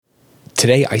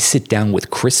Today, I sit down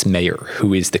with Chris Mayer,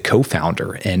 who is the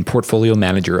co-founder and portfolio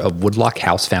manager of Woodlock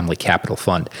House Family Capital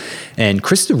Fund. And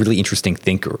Chris is a really interesting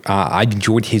thinker. I've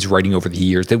enjoyed his writing over the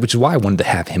years, which is why I wanted to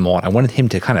have him on. I wanted him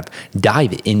to kind of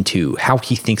dive into how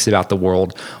he thinks about the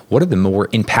world, what are the more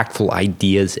impactful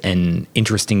ideas and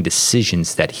interesting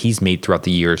decisions that he's made throughout the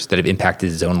years that have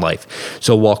impacted his own life.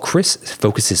 So while Chris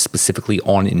focuses specifically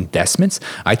on investments,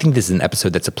 I think this is an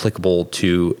episode that's applicable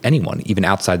to anyone, even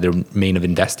outside the domain of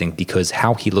investing, because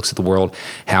how he looks at the world,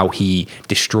 how he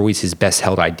destroys his best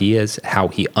held ideas, how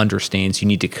he understands you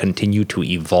need to continue to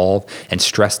evolve and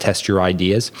stress test your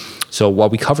ideas. So while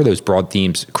we cover those broad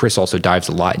themes, Chris also dives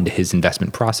a lot into his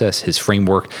investment process, his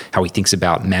framework, how he thinks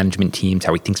about management teams,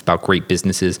 how he thinks about great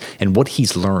businesses, and what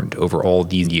he's learned over all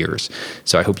these years.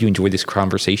 So I hope you enjoy this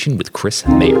conversation with Chris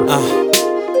Mayer.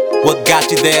 What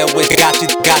got you there? What got you?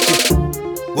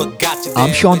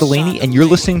 I'm Sean Delaney, and you're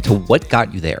listening to What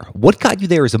Got You There. What Got You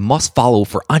There is a must-follow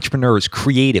for entrepreneurs,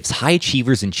 creatives, high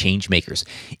achievers, and change makers.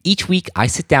 Each week, I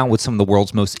sit down with some of the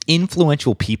world's most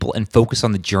influential people and focus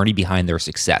on the journey behind their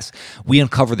success. We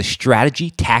uncover the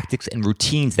strategy, tactics, and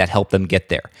routines that help them get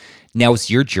there. Now it's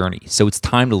your journey, so it's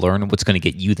time to learn what's going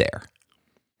to get you there.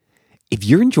 If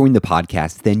you're enjoying the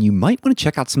podcast, then you might want to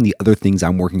check out some of the other things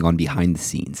I'm working on behind the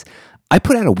scenes. I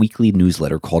put out a weekly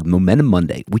newsletter called Momentum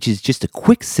Monday, which is just a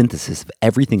quick synthesis of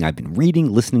everything I've been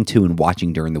reading, listening to, and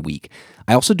watching during the week.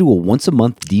 I also do a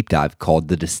once-a-month deep dive called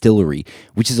The Distillery,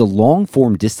 which is a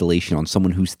long-form distillation on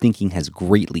someone whose thinking has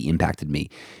greatly impacted me.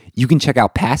 You can check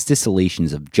out past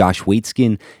distillations of Josh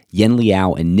Waitzkin, Yen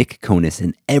Liao, and Nick Konis,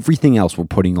 and everything else we're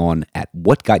putting on at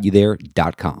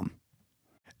whatgotyouThere.com.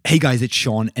 Hey guys, it's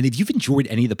Sean, and if you've enjoyed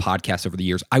any of the podcasts over the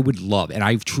years, I would love, and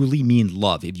I truly mean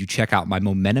love, if you check out my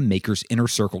Momentum Makers Inner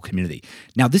Circle community.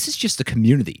 Now, this is just a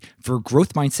community for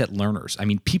growth mindset learners. I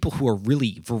mean, people who are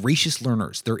really voracious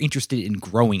learners. They're interested in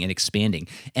growing and expanding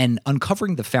and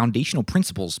uncovering the foundational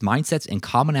principles, mindsets, and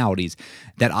commonalities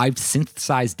that I've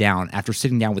synthesized down after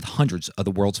sitting down with hundreds of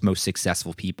the world's most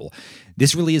successful people.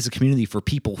 This really is a community for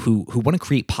people who want to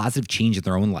create positive change in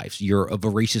their own lives. You're a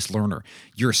voracious learner.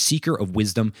 You're a seeker of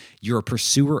wisdom. You're a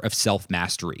pursuer of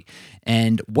self-mastery.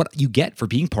 And what you get for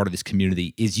being part of this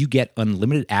community is you get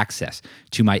unlimited access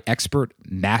to my expert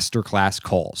masterclass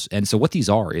calls. And so what these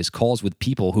are is calls with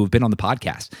people who have been on the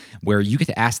podcast where you get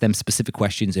to ask them specific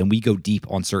questions and we go deep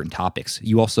on certain topics.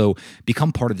 You also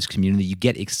become part of this community. You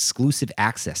get exclusive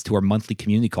access to our monthly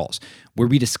community calls where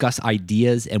we discuss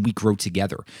ideas and we grow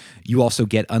together. You also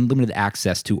get unlimited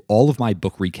access to all of my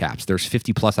book recaps. There's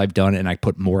 50 plus I've done and I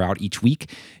put more out each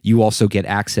week. You also get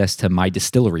access to my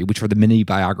distillery, which are the mini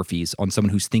biographies on someone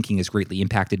whose thinking has greatly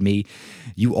impacted me.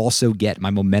 You also get my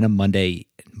Momentum Monday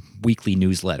weekly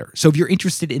newsletter. So if you're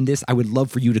interested in this, I would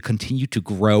love for you to continue to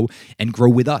grow and grow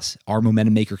with us, our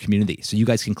Momentum Maker community. So you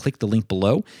guys can click the link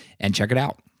below and check it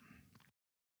out.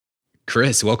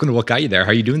 Chris, welcome to What Got You There.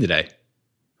 How are you doing today?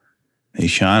 Hey,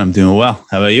 Sean, I'm doing well.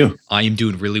 How about you? I am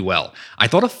doing really well. I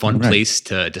thought a fun place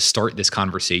to start this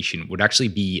conversation would actually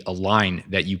be a line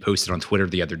that you posted on Twitter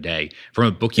the other day from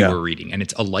a book you were reading. And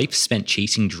it's "A life spent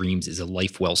chasing dreams is a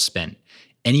life well spent.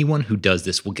 Anyone who does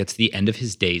this will get to the end of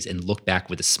his days and look back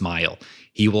with a smile.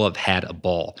 He will have had a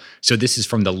ball." So this is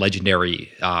from the legendary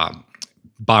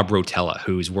Bob Rotella,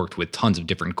 who's worked with tons of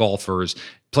different golfers,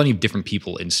 plenty of different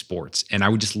people in sports. And I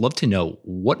would just love to know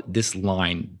what this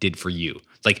line did for you.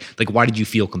 Like why did you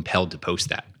feel compelled to post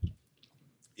that?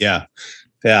 Yeah,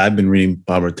 I've been reading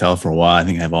Bob Rotella for a while. I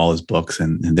think I have all his books,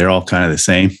 and they're all kind of the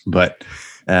same. But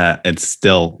it's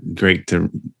still great to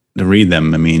read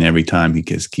them. I mean, every time he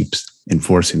just keeps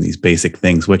enforcing these basic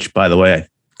things, which, by the way, I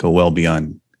go well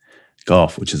beyond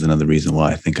golf, which is another reason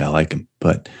why I think I like him.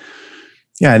 But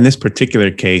yeah, in this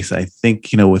particular case, I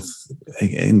think,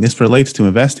 and this relates to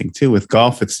investing too. With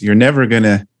golf, you're never going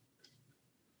to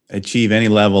achieve any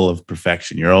level of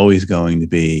perfection. You're always going to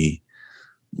be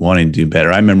wanting to do better.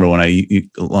 I remember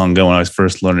long ago when I was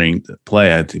first learning to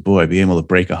play, I'd say, boy, being able to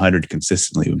break 100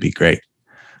 consistently would be great.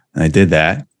 And I did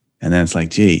that. And then it's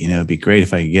like, gee, it'd be great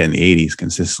if I could get in the 80s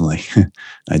consistently.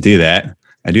 I do that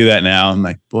now. I'm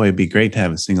like, boy, it'd be great to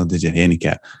have a single digit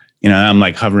handicap. I'm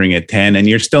like hovering at 10 and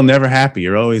you're still never happy.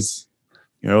 You're always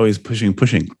pushing.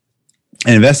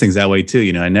 And investing's that way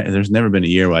too. There's never been a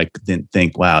year where I didn't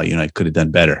think, wow, I could have done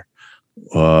better.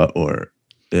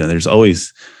 There's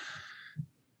always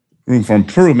room for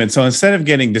improvement. So instead of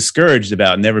getting discouraged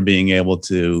about never being able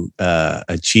to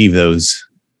achieve those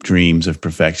dreams of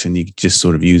perfection, you just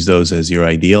sort of use those as your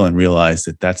ideal and realize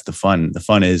that that's the fun. The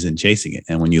fun is in chasing it.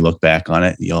 And when you look back on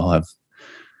it,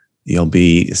 you'll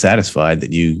be satisfied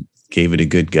that you gave it a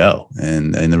good go,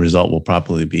 and the result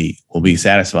will be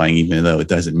satisfying, even though it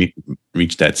doesn't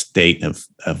reach that state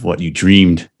of what you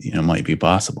dreamed, might be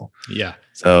possible. Yeah.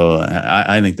 So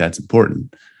I think that's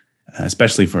important,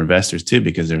 especially for investors too,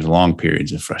 because there's long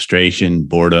periods of frustration,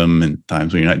 boredom, and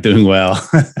times when you're not doing well.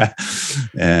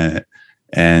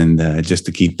 and just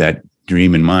to keep that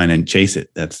dream in mind and chase it,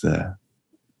 that's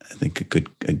I think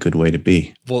a good way to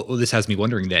be. Well, this has me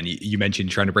wondering then, you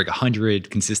mentioned trying to break 100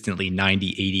 consistently, 90,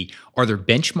 80. Are there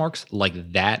benchmarks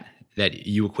like that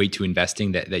you equate to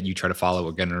investing that you try to follow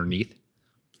or get underneath?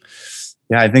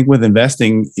 Yeah, I think with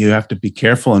investing, you have to be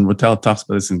careful. And Waddell talks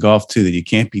about this in golf too, that you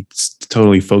can't be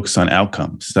totally focused on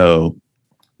outcomes. So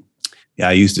yeah,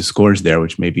 I used the scores there,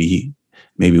 which maybe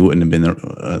wouldn't have been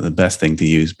the best thing to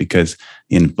use, because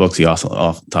in books, he also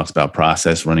often talks about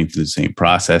process, running through the same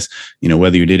process,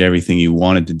 whether you did everything you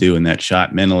wanted to do in that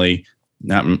shot mentally,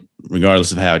 not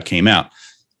regardless of how it came out.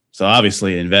 So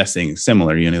obviously investing is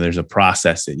similar. There's a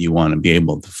process that you want to be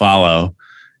able to follow,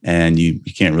 and you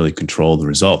can't really control the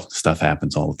result. Stuff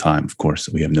happens all the time, of course,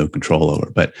 that we have no control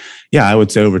over. But yeah, I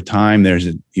would say over time,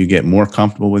 you get more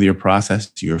comfortable with your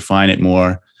process, you refine it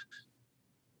more,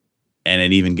 and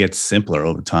it even gets simpler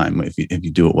over time if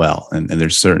you do it well. And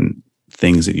there's certain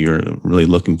things that you're really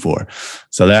looking for.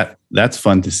 So that's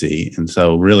fun to see. And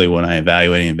so really, when I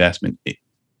evaluate an investment,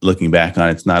 looking back on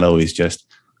it, it's not always just,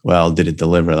 well, did it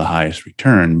deliver the highest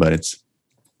return? But it's,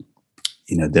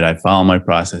 did I follow my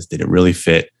process? Did it really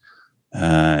fit?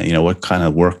 What kind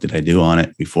of work did I do on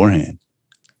it beforehand?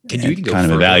 Can you go kind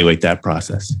of further? Evaluate that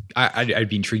process? I'd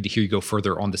be intrigued to hear you go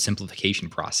further on the simplification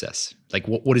process. Like,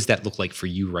 what does that look like for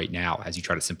you right now as you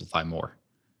try to simplify more?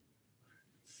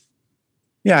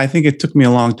 Yeah, I think it took me a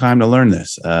long time to learn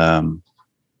this,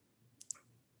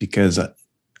 because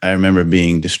I remember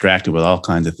being distracted with all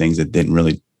kinds of things that don't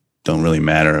really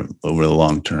matter over the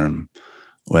long term,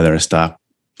 whether a stock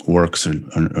works or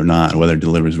not, whether it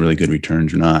delivers really good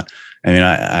returns or not. I mean,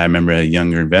 I remember a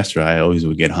younger investor, I always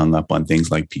would get hung up on things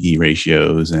like PE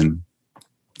ratios and,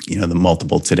 the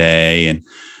multiple today. And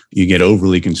you get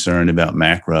overly concerned about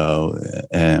macro,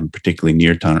 and particularly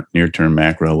near-term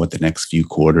macro, what the next few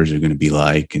quarters are going to be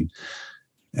like.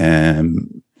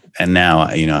 And now,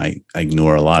 I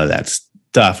ignore a lot of that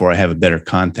stuff, or I have a better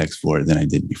context for it than I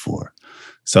did before.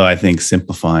 So I think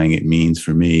simplifying it means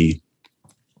for me,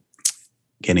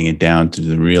 getting it down to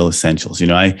the real essentials.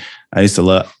 I used to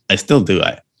love, I still do.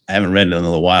 I haven't read it in a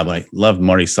little while, but I loved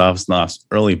Marty Sosnoff's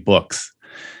early books.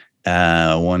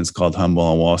 One is called Humble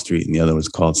on Wall Street, and the other was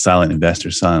called Silent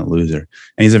Investor, Silent Loser.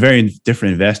 And he's a very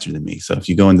different investor than me. So if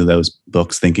you go into those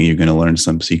books thinking you're going to learn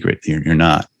some secret, you're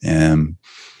not.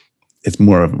 It's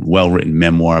more of a well-written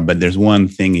memoir, but there's one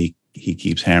thing he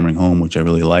keeps hammering home, which I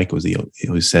really like, he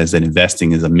always says that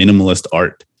investing is a minimalist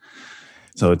art.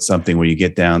 So it's something where you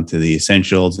get down to the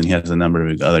essentials, and he has a number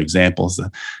of other examples.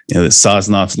 The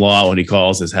Sosnoff's law, what he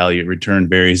calls, is how your return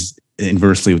varies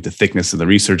inversely with the thickness of the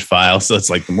research file. So it's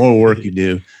like the more work you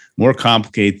do, more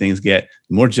complicated things get,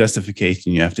 the more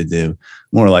justification you have to do,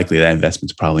 more likely that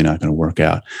investment's probably not going to work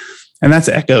out. And that's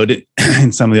echoed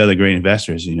in some of the other great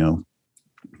investors.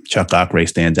 Chuck Ockray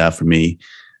stands out for me.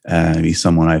 He's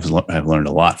someone I've learned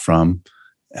a lot from.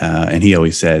 And he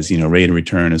always says, rate of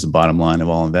return is the bottom line of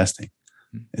all investing.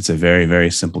 It's a very, very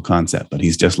simple concept, but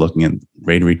he's just looking at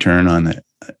rate of return on the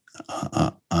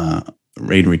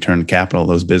rate of return capital of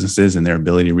those businesses and their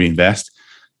ability to reinvest,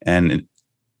 and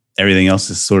everything else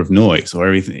is sort of noise, or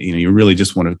everything. You really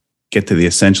just want to get to the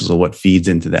essentials of what feeds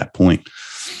into that point.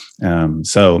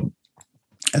 So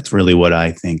that's really what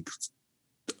I think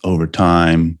over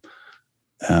time.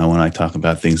 When I talk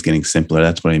about things getting simpler,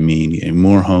 that's what I mean. Getting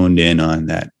more honed in on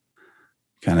that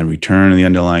kind of return of the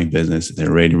underlying business,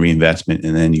 their rate of reinvestment.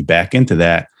 And then you back into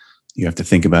that, you have to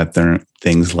think about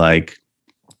things like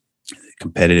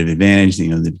competitive advantage,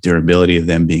 the durability of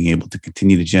them being able to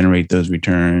continue to generate those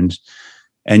returns.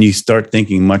 And you start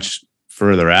thinking much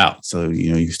further out. So,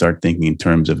 you start thinking in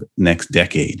terms of next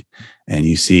decade, and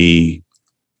you see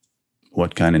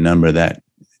what kind of number that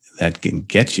can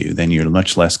get you. Then you're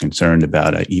much less concerned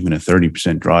about even a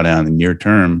 30% drawdown in the near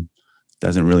term.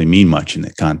 Doesn't really mean much in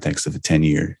the context of a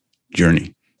 10-year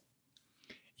journey.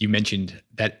 You mentioned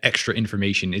that extra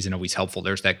information isn't always helpful.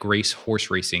 There's that Grace horse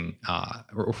racing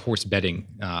or horse betting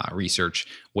research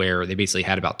where they basically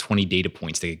had about 20 data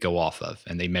points they could go off of,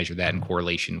 and they measure that in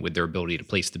correlation with their ability to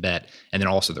place the bet and then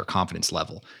also their confidence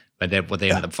level. But then what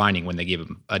they ended up finding when they gave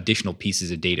them additional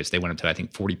pieces of data, so they went up to, I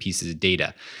think, 40 pieces of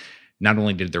data. Not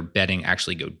only did their betting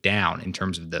actually go down in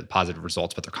terms of the positive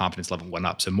results, but their confidence level went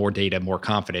up. So more data, more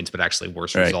confidence, but actually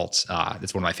worse results.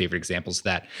 That's one of my favorite examples of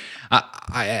that.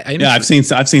 I've seen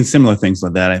similar things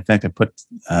like that. In fact, I put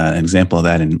an example of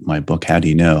that in my book, How Do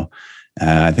You Know?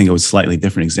 I think it was a slightly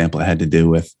different example. It had to do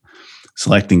with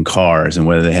selecting cars and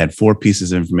whether they had 4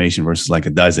 pieces of information versus like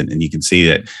a dozen. And you can see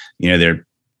that,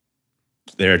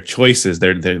 their choices,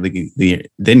 they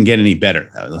didn't get any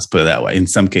better. Let's put it that way. In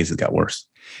some cases, it got worse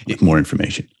with more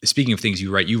information. Speaking of things you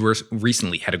write, you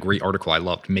recently had a great article I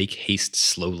loved, "Make Haste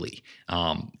Slowly,"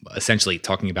 essentially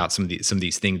talking about some of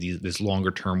these things, this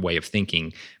longer term way of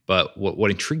thinking. But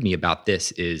what intrigued me about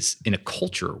this is, in a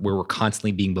culture where we're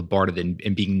constantly being bombarded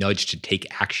and being nudged to take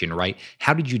action, right?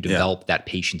 How did you develop that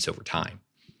patience over time?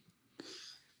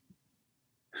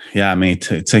 Yeah, I mean,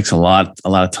 it takes a lot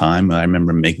of time. I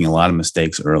remember making a lot of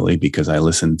mistakes early because I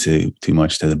listened too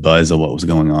much to the buzz of what was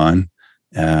going on.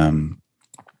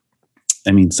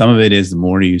 I mean, some of it is the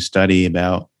more you study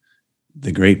about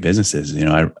the great businesses.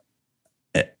 And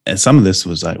some of this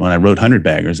was when I wrote 100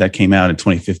 Baggers, that came out in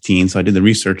 2015. So I did the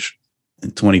research in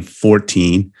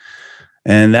 2014.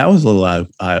 And that was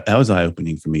that was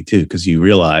eye-opening for me too, because you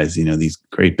realize, these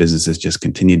great businesses just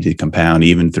continue to compound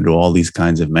even through all these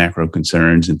kinds of macro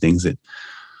concerns and things that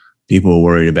people are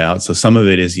worried about. So some of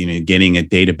it is, getting a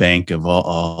data bank of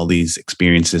all these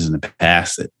experiences in the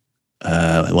past that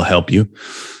will help you.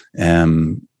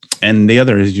 And the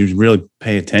other is you really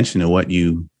pay attention to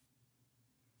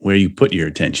where you put your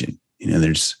attention.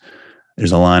 There's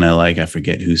a line I like, I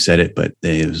forget who said it, but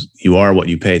you are what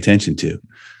you pay attention to.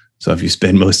 So if you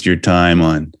spend most of your time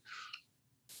on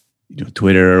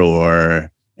Twitter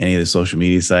or any of the social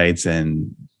media sites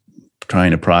and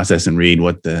trying to process and read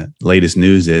what the latest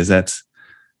news is, that's,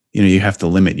 you have to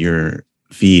limit your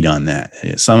feed on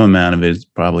that. Some amount of it is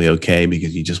probably okay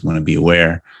because you just want to be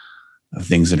aware of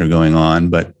things that are going on,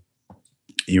 but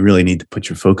you really need to put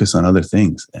your focus on other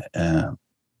things.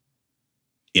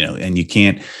 And you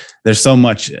can't, there's so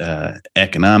much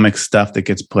economic stuff that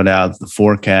gets put out, the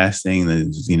forecasting,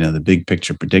 the big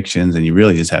picture predictions, and you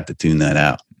really just have to tune that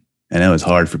out. I know it's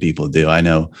hard for people to do. I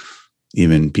know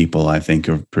even people I think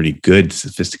are pretty good,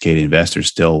 sophisticated investors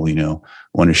still,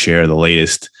 want to share the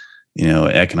latest,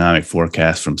 economic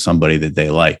forecast from somebody that they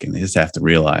like. And they just have to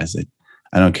realize that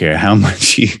I don't care how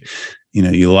much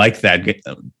you like that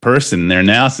person, their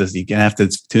analysis, you have to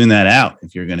tune that out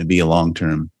if you're going to be a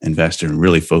long-term investor and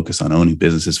really focus on owning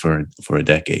businesses for a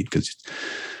decade. Because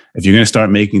if you're going to start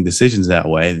making decisions that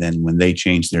way, then when they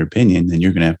change their opinion, then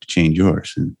you're going to have to change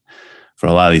yours. And for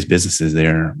a lot of these businesses,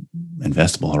 their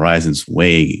investable horizons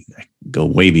go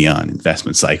way beyond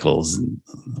investment cycles and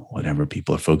whatever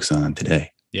people are focused on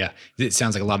today. Yeah, it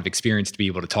sounds like a lot of experience to be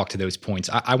able to talk to those points.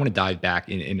 I want to dive back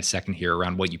in a second here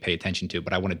around what you pay attention to,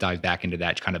 but I want to dive back into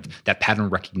that kind of that pattern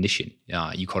recognition.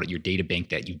 You called it your data bank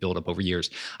that you've built up over years.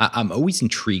 I'm always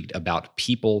intrigued about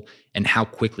people and how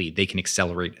quickly they can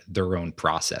accelerate their own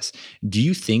process. Do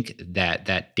you think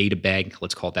that data bank,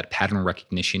 let's call it that pattern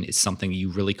recognition, is something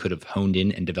you really could have honed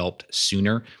in and developed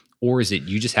sooner? Or is it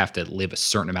you just have to live a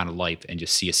certain amount of life and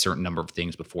just see a certain number of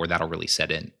things before that'll really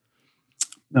set in?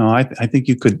 No, I think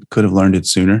you could have learned it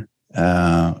sooner.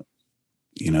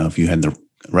 If you had the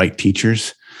right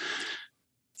teachers.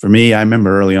 For me, I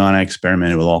remember early on, I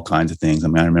experimented with all kinds of things. I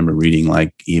mean, I remember reading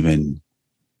even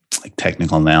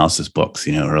technical analysis books,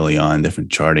 early on,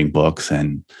 different charting books,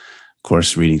 and of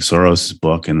course, reading Soros's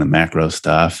book and the macro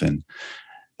stuff. And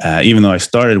even though I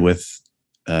started with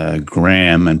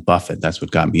Graham and Buffett, that's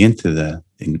what got me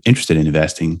interested in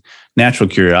investing. Natural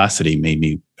curiosity made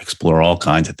me explore all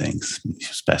kinds of things,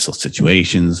 special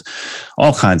situations,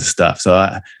 all kinds of stuff.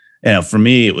 So, for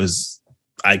me,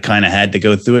 I kind of had to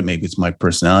go through it. Maybe it's my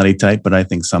personality type, but I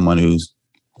think someone who's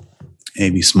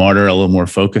maybe smarter, a little more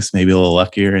focused, maybe a little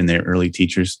luckier in their early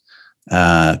teachers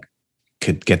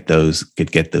could get those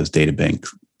data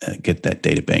banks. Get that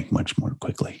data bank much more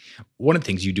quickly. One of the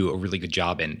things you do a really good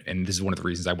job in, and this is one of the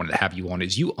reasons I wanted to have you on,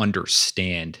 is you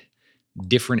understand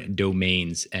different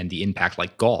domains and the impact,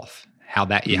 like golf, how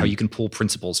you can pull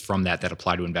principles from that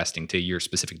apply to investing to your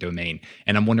specific domain.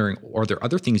 And I'm wondering, are there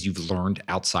other things you've learned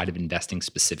outside of investing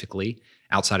specifically,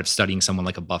 outside of studying someone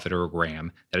like a Buffett or a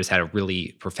Graham, that has had a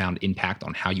really profound impact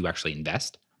on how you actually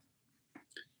invest?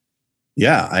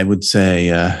 Yeah, I would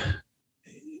say,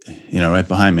 right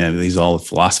behind me, I have these all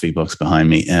philosophy books behind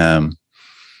me.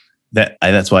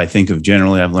 That's why I think of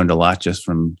generally, I've learned a lot just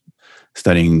from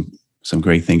studying some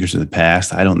great thinkers of the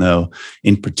past. I don't know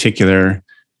in particular.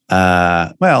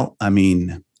 Alfred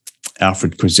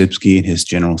Korzybski and his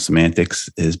general semantics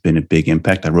has been a big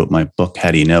impact. I wrote my book,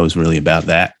 How Do You Know, is really about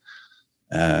that.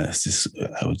 I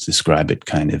would describe it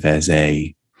kind of as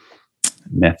a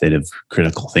method of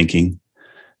critical thinking.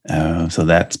 So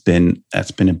that's been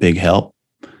a big help.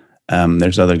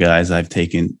 There's other guys I've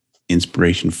taken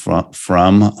inspiration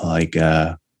from like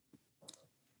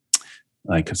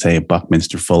say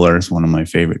Buckminster Fuller is one of my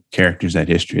favorite characters at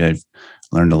history. I've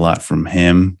learned a lot from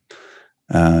him.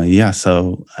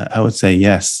 So I would say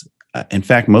yes. In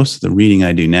fact, most of the reading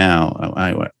I do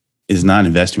now is not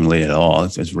investing related at all.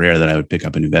 It's rare that I would pick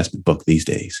up an investment book these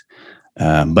days.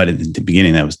 But at the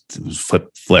beginning, it was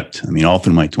flipped. I mean, all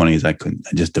through my 20s, I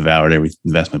just devoured every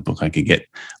investment book I could get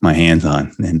my hands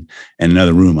on. And in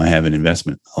another room, I have an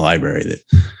investment library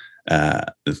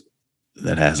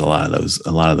that has a lot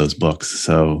of those books.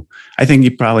 So I think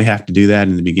you probably have to do that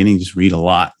in the beginning. Just read a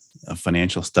lot of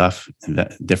financial stuff,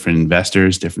 different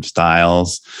investors, different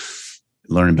styles,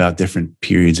 learn about different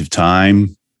periods of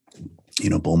time,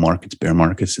 bull markets, bear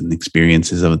markets, and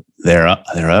experiences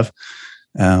thereof.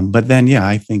 But then,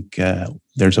 I think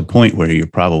there's a point where you're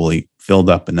probably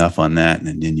filled up enough on that,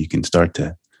 and then you can start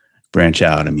to branch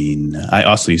out. I mean, I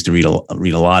also used to read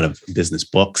a lot of business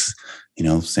books.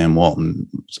 Sam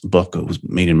Walton's book, it was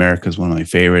Made in America, is one of my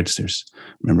favorites.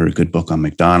 Remember a good book on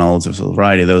McDonald's. There's a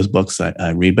variety of those books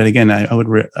I read, but again, I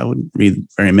wouldn't read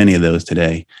very many of those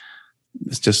today.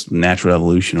 It's just natural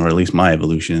evolution, or at least my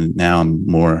evolution. Now I'm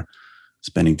more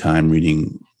spending time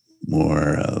reading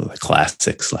more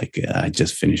classics. Like I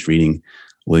just finished reading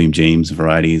William James'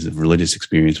 Varieties of Religious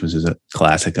Experience, which is a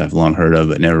classic I've long heard of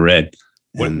but never read.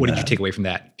 What did you take away from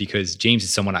that? Because James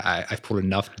is someone I've pulled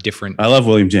enough different. I love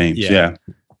William James. Yeah.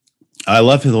 I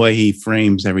love the way he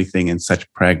frames everything in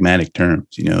such pragmatic terms,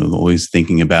 always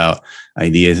thinking about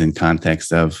ideas in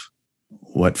context of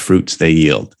what fruits they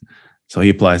yield. So he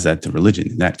applies that to religion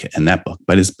in that book.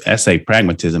 But his essay,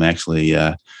 Pragmatism, actually,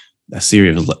 a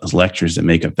series of lectures that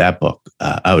make up that book,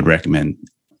 I would recommend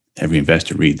every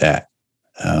investor read that.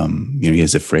 He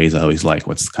has a phrase I always like,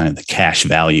 what's kind of the cash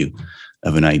value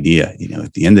of an idea?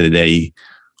 At the end of the day,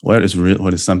 what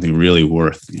is something really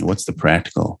worth? What's the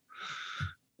practical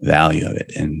value of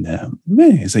it? And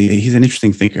so he's an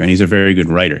interesting thinker, and he's a very good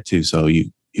writer too. So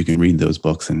you can read those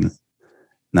books and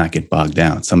not get bogged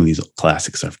down. Some of these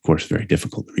classics are, of course, very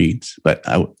difficult reads, but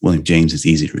William James is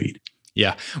easy to read.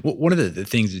 Yeah. Well, one of the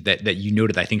things that you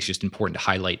noted I think is just important to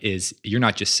highlight is you're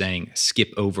not just saying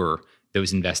skip over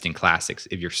those investing classics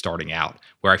if you're starting out,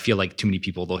 where I feel like too many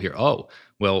people, they'll hear, oh,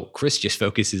 well, Chris just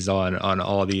focuses on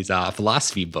all these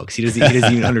philosophy books. He doesn't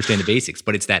even understand the basics,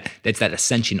 but it's that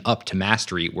ascension up to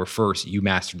mastery where first you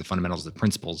master the fundamentals of the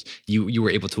principles. You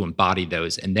were able to embody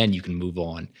those, and then you can move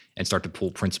on and start to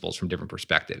pull principles from different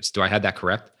perspectives. Do I have that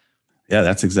correct? Yeah,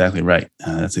 that's exactly right.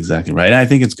 And I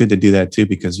think it's good to do that too,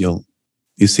 because you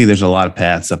see there's a lot of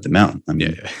paths up the mountain. I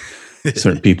mean,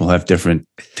 certain people have different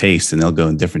tastes and they'll go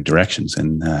in different directions.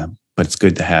 But it's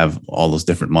good to have all those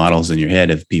different models in your head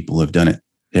of people who have done it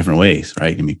different ways,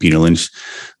 right? I mean, Peter Lynch,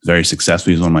 very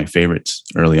successful. He's one of my favorites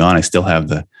early on. I still have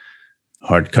the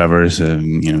hardcovers of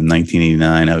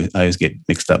 1989. I always get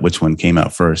mixed up which one came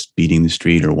out first, Beating the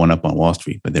Street or One Up on Wall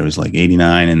Street. But there was like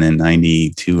 89 and then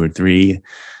 92 or 3.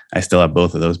 I still have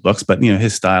both of those books, but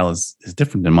his style is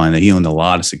different than mine. That he owned a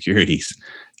lot of securities.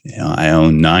 I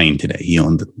own 9 today. He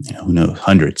owned, who knows,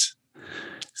 hundreds.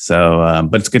 So,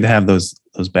 but it's good to have those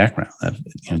backgrounds,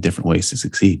 different ways to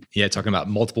succeed. Yeah, talking about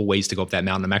multiple ways to go up that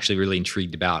mountain. I'm actually really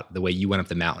intrigued about the way you went up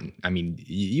the mountain. I mean,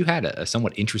 you had a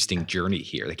somewhat interesting journey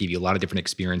here that gave you a lot of different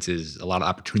experiences, a lot of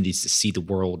opportunities to see the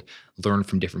world, learn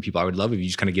from different people. I would love if you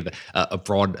just kind of give a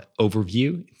broad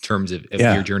overview in terms of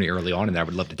your journey early on, and I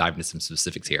would love to dive into some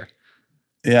specifics here.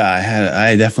 Yeah,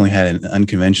 I definitely had an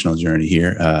unconventional journey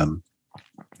here.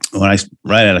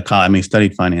 Right out of college, I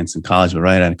studied finance in college, but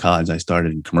right out of college, I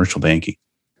started in commercial banking.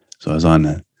 So I was on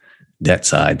the debt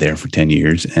side there for 10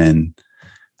 years. And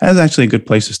that was actually a good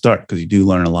place to start because you do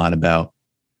learn a lot about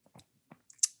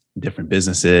different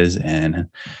businesses and,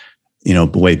 the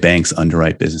way banks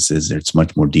underwrite businesses. It's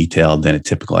much more detailed than a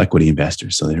typical equity investor.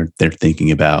 So they're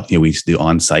thinking about, we used to do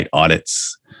on-site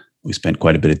audits. We spent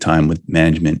quite a bit of time with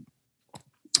management.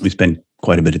 We spent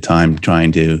quite a bit of time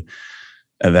trying to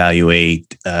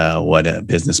evaluate what a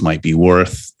business might be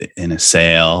worth in a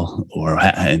sale, or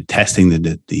testing the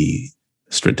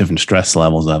different stress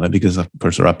levels of it, because of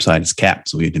course our upside is capped,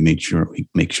 so we had to make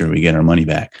sure we get our money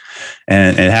back.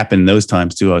 And it happened in those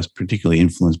times too. I was particularly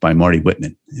influenced by Marty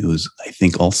Whitman, who was, I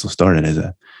think, also started as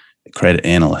a credit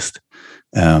analyst.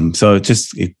 So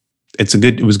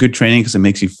it was good training because it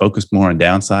makes you focus more on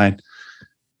downside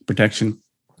protection.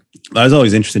 I was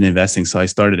always interested in investing, so I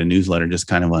started a newsletter just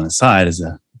kind of on the side as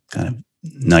a kind of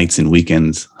nights and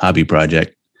weekends hobby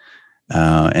project.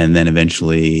 And then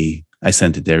eventually I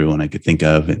sent it to everyone I could think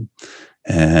of. And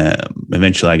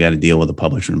eventually I got a deal with a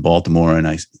publisher in Baltimore, and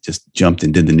I just jumped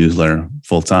and did the newsletter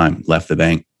full time, left the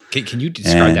bank. Can you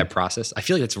describe that process? I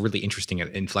feel like that's a really interesting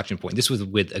inflection point. This was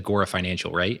with Agora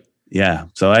Financial, right? Yeah.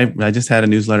 So I just had a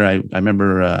newsletter. I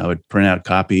remember I would print out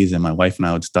copies, and my wife and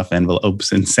I would stuff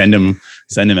envelopes and send them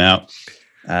out.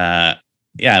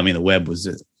 Yeah. I mean, the web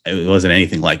it wasn't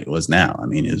anything like it was now. I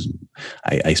mean,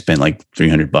 I spent like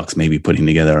 $300 maybe putting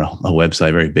together a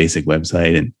website, very basic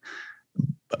website.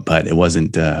 But it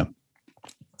wasn't, I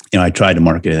tried to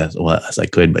market it as well as I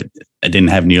could, but I didn't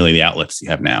have nearly the outlets you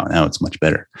have now. Now it's much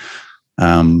better.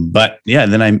 But yeah,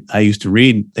 then I used to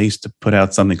read. They used to put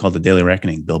out something called the Daily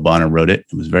Reckoning. Bill Bonner wrote it.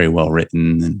 It was very well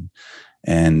written,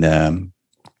 and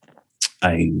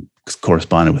I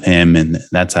corresponded with him, and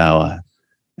that's how.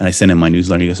 And I sent him my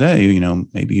newsletter. He goes, "Hey,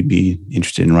 maybe you'd be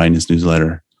interested in writing this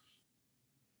newsletter,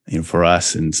 for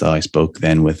us." And so I spoke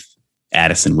then with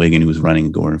Addison Wiggin, who was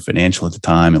running Gordon Financial at the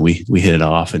time, and we hit it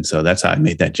off. And so that's how I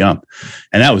made that jump,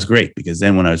 and that was great because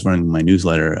then when I was running my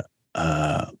newsletter,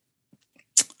 I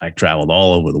traveled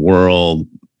all over the world,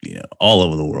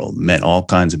 met all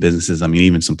kinds of businesses. I mean,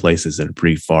 even some places that are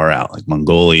pretty far out, like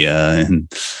Mongolia and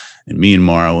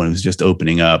Myanmar, when it was just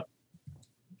opening up.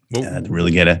 To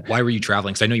really get it. Why were you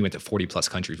traveling? Because I know you went to 40 plus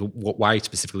countries. Why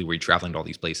specifically were you traveling to all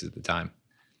these places at the time?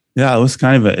 Yeah, it was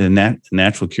kind of a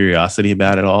natural curiosity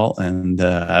about it all. And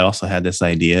I also had this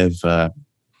idea of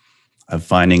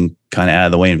finding kind of out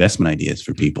of the way investment ideas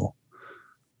for people.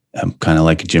 I'm kind of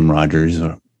like a Jim Rogers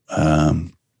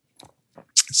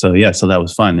so that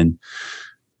was fun.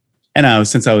 And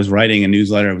since I was writing a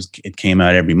newsletter, it came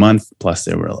out every month. Plus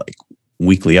there were like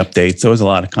weekly updates. So it was a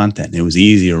lot of content. It was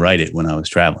easy to write it when I was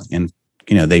traveling, and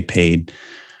they paid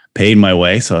my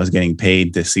way, so I was getting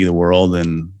paid to see the world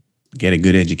and get a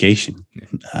good education.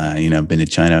 I've been to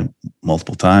China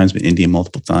multiple times, been to India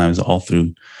multiple times, all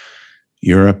through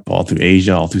Europe, all through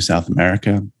Asia, all through South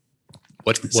America,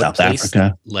 South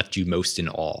Africa. Left you most in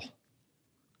awe?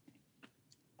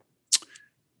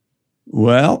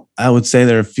 Well, I would say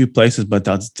there are a few places, but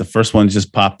the first one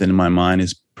just popped into my mind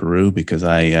is Peru, because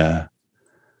I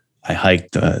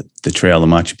hiked the trail of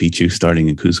Machu Picchu starting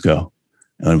in Cusco.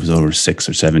 And it was over 6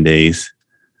 or 7 days.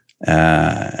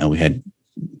 And we had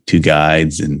 2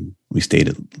 guides, and we stayed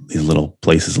at these little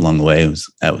places along the way.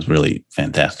 That was really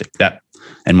fantastic. That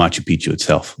and Machu Picchu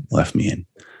itself left me in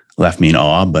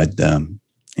awe. But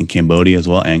in Cambodia as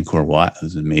well, Angkor Wat, it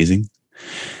was amazing.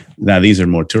 Now these are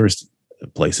more tourist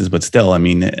places, but still, I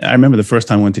mean, I remember the first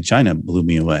time I went to China blew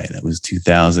me away. That was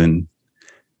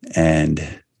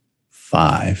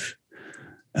 2005.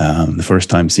 The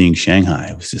first time seeing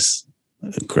Shanghai was just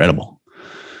incredible.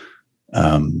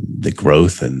 The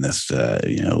growth and this,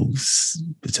 it's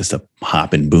just a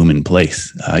hopping, booming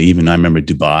place. Even I remember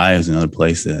Dubai was another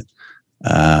place that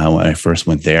when I first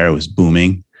went there, it was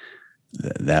booming.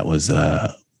 That was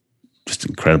just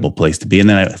an incredible place to be. And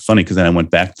then funny because then I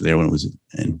went back to there when it was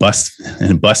in bus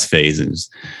phase. It was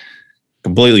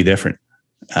completely different.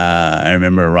 I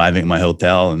remember arriving at my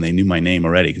hotel and they knew my name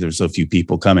already because there were so few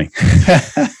people coming.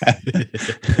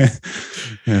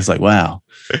 And it's like, wow.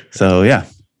 So yeah,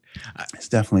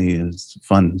 it's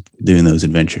fun doing those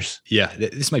adventures. Yeah.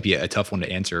 This might be a tough one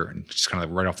to answer and just kind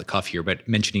of right off the cuff here, but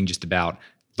mentioning just about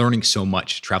learning so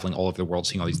much, traveling all over the world,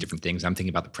 seeing all these different things. I'm thinking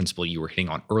about the principle you were hitting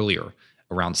on earlier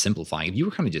around simplifying. If you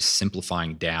were kind of just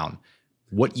simplifying down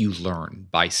what you learn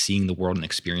by seeing the world and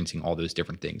experiencing all those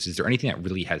different things, is there anything that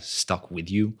really has stuck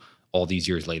with you all these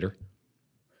years later?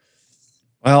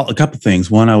 Well, a couple of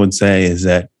things. One, I would say is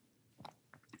that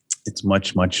it's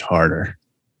much, much harder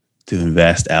to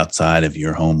invest outside of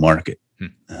your home market.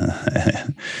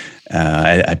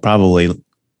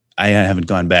 I haven't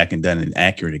gone back and done an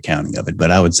accurate accounting of it, but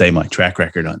I would say my track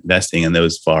record on investing in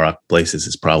those far off places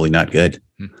is probably not good.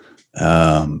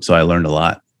 So I learned a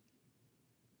lot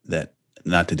that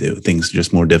not to do. Things are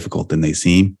just more difficult than they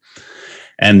seem.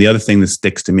 And the other thing that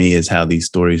sticks to me is how these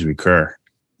stories recur.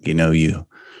 The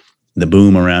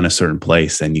boom around a certain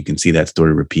place, and you can see that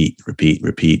story repeat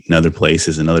in other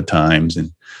places and other times.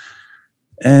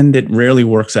 And it rarely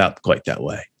works out quite that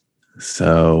way.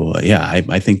 So yeah,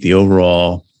 I think the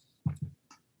overall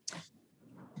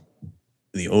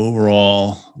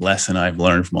lesson I've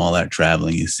learned from all that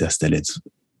traveling is just that it's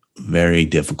very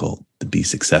difficult to be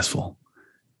successful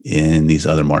in these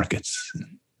other markets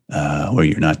where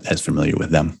you're not as familiar with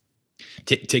them.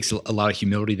 It takes a lot of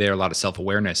humility there, a lot of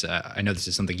self-awareness. I know this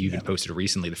is something you've posted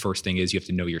recently. The first thing is you have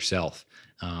to know yourself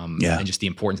and just the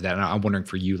importance of that. And I'm wondering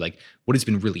for you, like, what has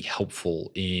been really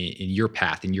helpful in your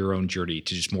path, in your own journey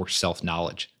to just more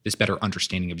self-knowledge, this better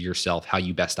understanding of yourself, how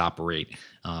you best operate,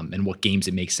 and what games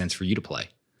it makes sense for you to play?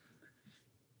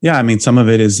 Yeah, I mean, some of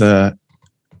it is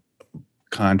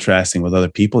contrasting with other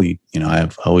people. I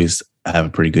have a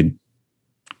pretty good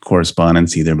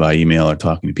correspondence either by email or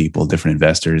talking to people, different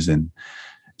investors. And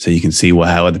so you can see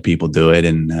how other people do it,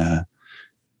 and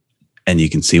you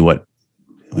can see what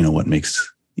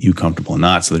makes you comfortable or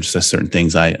not. So there's just certain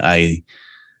things I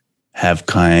have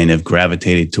kind of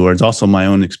gravitated towards. Also, my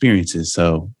own experiences.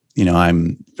 So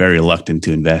I'm very reluctant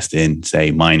to invest in, say,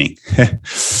 mining,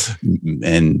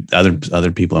 and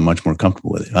other people are much more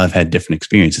comfortable with it. I've had different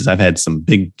experiences. I've had some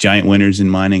big giant winners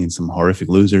in mining and some horrific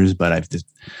losers, but I've just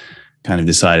kind of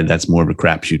decided that's more of a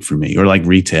crapshoot for me. Or like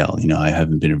retail, I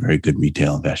haven't been a very good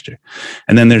retail investor.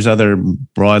 And then there's other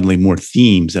broadly more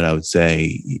themes that I would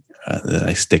say that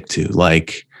I stick to.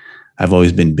 Like I've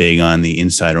always been big on the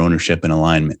insider ownership and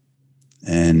alignment,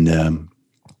 and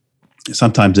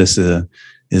sometimes this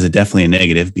is definitely a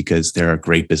negative because there are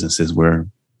great businesses where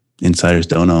insiders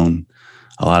don't own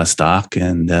a lot of stock,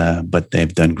 and but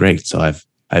they've done great. So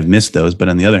I've missed those. But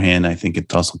on the other hand, I think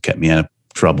it's also kept me out of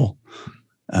trouble.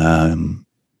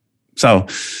 So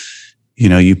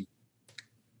you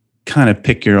kind of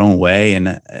pick your own way,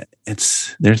 and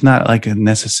there's not like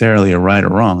necessarily a right or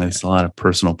wrong. It's a lot of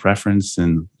personal preference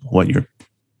and what your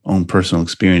own personal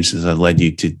experiences have led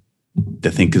you to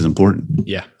think is important.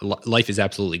 Yeah, life is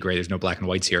absolutely great. There's no black and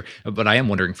whites here. But I am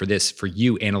wondering for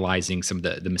you, analyzing some of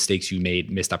the mistakes you made,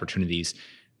 missed opportunities,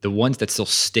 the ones that still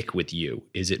stick with you,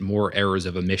 is it more errors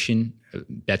of omission,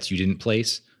 bets you didn't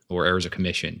place, or errors of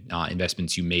commission,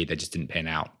 investments you made that just didn't pan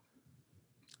out?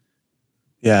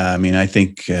 Yeah, I mean, I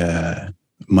think it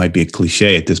might be a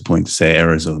cliche at this point to say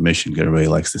errors of omission. Everybody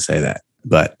likes to say that,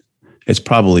 but it's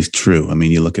probably true. I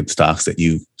mean, you look at stocks that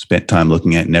you spent time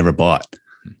looking at and never bought.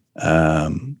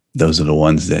 Those are the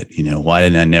ones that, why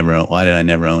did I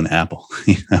never own Apple?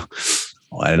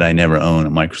 Why did I never own a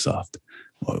Microsoft?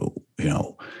 Why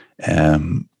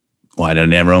did I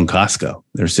never own Costco?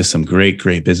 There's just some great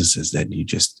businesses that you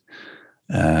just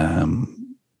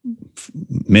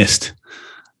missed.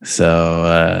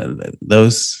 So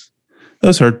those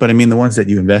hurt, but I mean, the ones that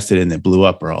you invested in that blew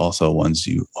up are also ones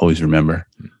you always remember.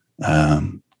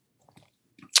 I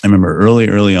remember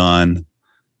early on,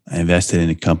 I invested in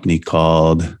a company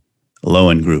called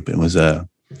Lowen Group. It was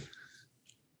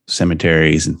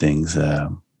cemeteries and things,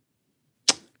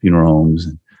 funeral homes,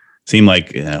 and seemed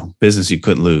like business you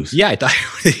couldn't lose. Yeah, I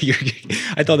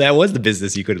thought that was the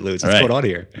business you couldn't lose. What's going on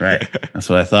here? Right, that's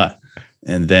what I thought.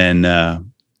 And then,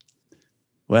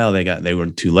 they were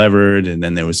too levered, and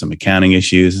then there was some accounting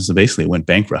issues, and so basically it went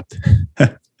bankrupt.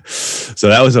 So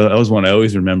that was one I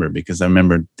always remember, because I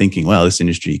remember thinking, wow, this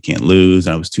industry you can't lose.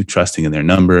 And I was too trusting in their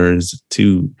numbers,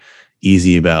 too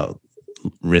easy about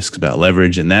risks, about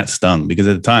leverage. And that stung, because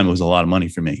at the time it was a lot of money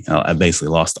for me. I basically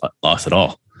lost it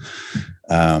all.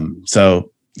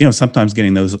 So, sometimes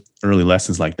getting those early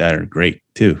lessons like that are great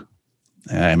too.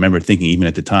 I remember thinking even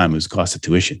at the time it was cost of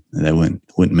tuition, and I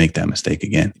wouldn't make that mistake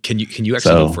again. Can you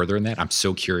actually go further in that? I'm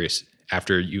so curious.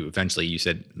 After you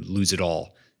said lose it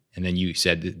all, and then you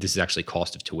said this is actually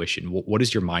cost of tuition. What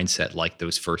is your mindset like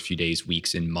those first few days,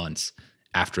 weeks, and months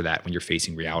after that when you're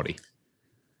facing reality?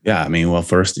 Yeah, I mean, well,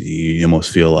 first you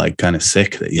almost feel like kind of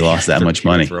sick that you lost that much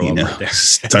money.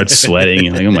 Start sweating.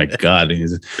 You're like, oh my God,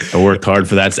 I worked hard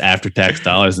for that after-tax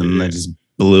dollars, and I just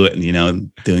blew it,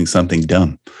 doing something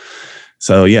dumb.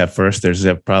 So yeah, first there's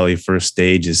probably first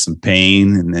stage is some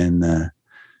pain, and then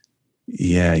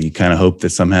you kind of hope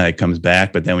that somehow it comes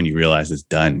back. But then when you realize it's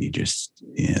done, you just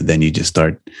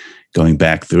start going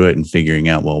back through it and figuring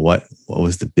out, well, what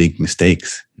was the big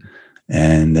mistakes,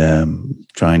 and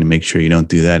trying to make sure you don't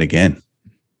do that again.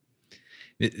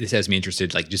 This has me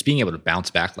interested, like just being able to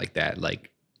bounce back like that, like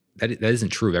that isn't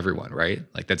true of everyone, right?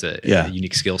 Like that's a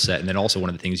unique skill set. And then also one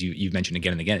of the things you've mentioned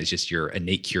again and again is just your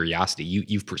innate curiosity.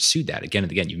 You've pursued that again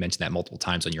and again. You mentioned that multiple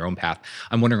times on your own path.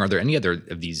 I'm wondering, are there any other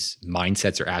of these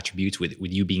mindsets or attributes with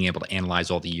you being able to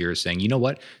analyze all the years, saying, you know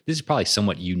what, this is probably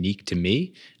somewhat unique to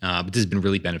me, but this has been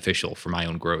really beneficial for my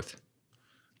own growth?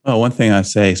 Well, one thing I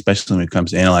say, especially when it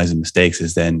comes to analyzing mistakes,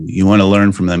 is then you want to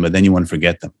learn from them, but then you want to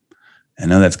forget them. I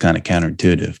know that's kind of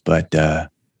counterintuitive, but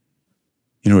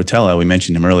Rotella, we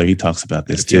mentioned him earlier. He talks about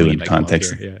this too in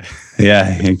context.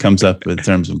 It comes up in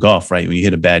terms of golf, right? When you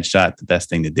hit a bad shot, the best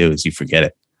thing to do is you forget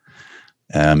it,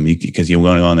 because you're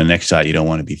going on the next shot. You don't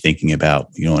want to be thinking about.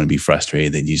 You don't want to be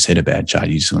frustrated that you just hit a bad shot.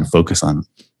 You just want to focus on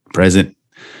present,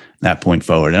 that point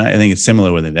forward. And I think it's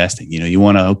similar with investing. You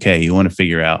want to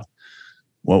figure out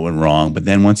what went wrong, but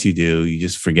then once you do, you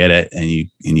just forget it and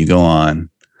you go on.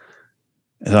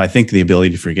 So I think the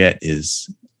ability to forget is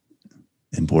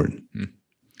important.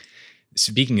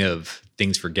 Speaking of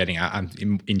things forgetting,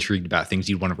 I'm intrigued about things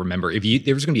you'd want to remember. If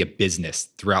there was going to be a business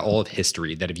throughout all of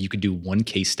history that if you could do one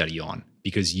case study on,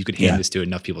 because you could hand this to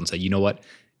enough people and say, you know what,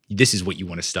 this is what you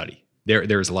want to study.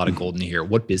 There is a lot of gold in here.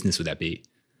 What business would that be?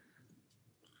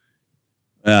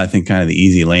 I think kind of the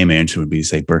easy lame answer would be to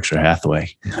say Berkshire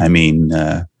Hathaway. I mean,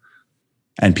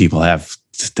 and people have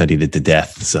studied it to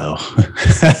death. So,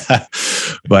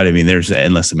 but I mean, there's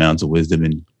endless amounts of wisdom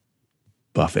in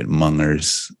Buffett,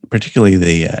 Munger's, particularly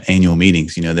the annual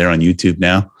meetings. You know, they're on YouTube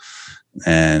now,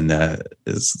 and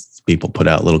people put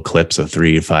out little clips of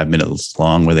 3 to 5 minutes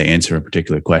long where they answer a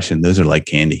particular question. Those are like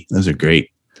candy. Those are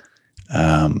great.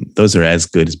 Those are as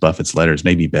good as Buffett's letters,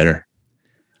 maybe better.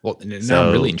 Well, now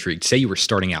I'm really intrigued. Say you were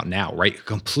starting out now, right? A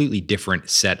completely different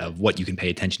set of what you can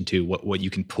pay attention to, what you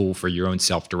can pull for your own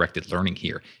self-directed learning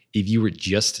here. If you were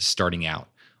just starting out,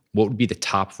 what would be the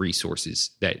top resources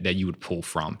that you would pull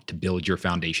from to build your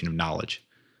foundation of knowledge?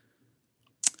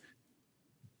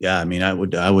 Yeah, I mean, I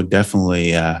would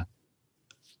definitely, I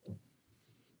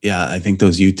think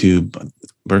those YouTube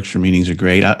Berkshire meetings are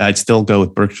great. I'd still go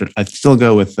with Berkshire. I'd still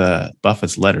go with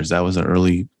Buffett's letters. That was an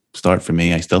early start for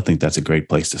me. I still think that's a great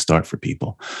place to start for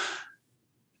people.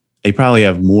 They probably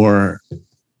have more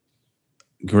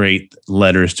great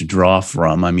letters to draw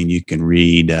from. I mean, you can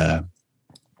read,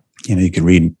 you can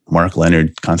read Mark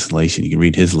Leonard, Constellation. You can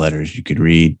read his letters. You could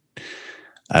read,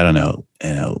 I don't know,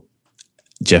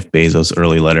 Jeff Bezos'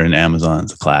 early letter in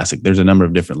Amazon's a classic. There's a number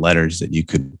of different letters that you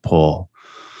could pull,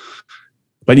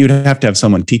 but you'd have to have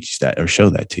someone teach that or show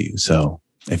that to you. So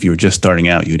if you were just starting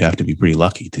out, you'd have to be pretty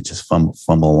lucky to just fumble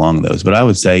along those. But I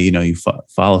would say, you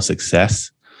follow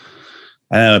success.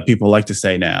 I know people like to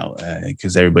say now,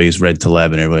 because everybody's read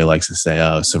Taleb and everybody likes to say,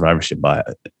 survivorship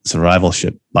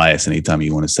bias anytime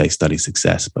you want to say study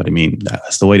success. But I mean,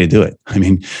 that's the way to do it. I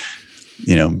mean,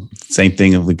 same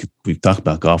thing. If we've talked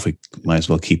about golf, we might as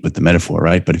well keep with the metaphor,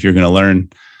 right? But if you're going to learn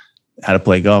how to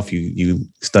play golf, you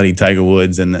study Tiger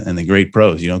Woods and the great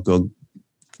pros. You don't go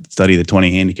study the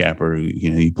 20 handicapper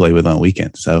you play with on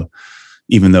weekends. So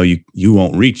even though you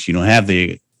won't reach, you don't have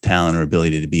the talent or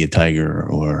ability to be a Tiger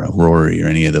or a Rory or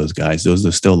any of those guys. Those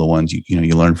are still the ones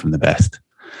you learn from the best.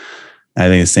 I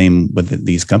think the same with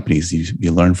these companies.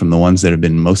 You learn from the ones that have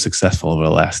been most successful over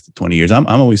the last 20 years. I'm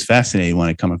always fascinated when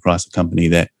I come across a company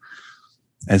that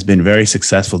has been very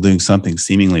successful doing something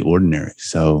seemingly ordinary.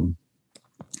 So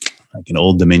like an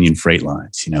Old Dominion Freight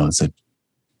Lines, it's a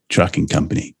trucking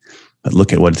company. But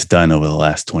look at what it's done over the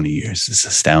last 20 years. It's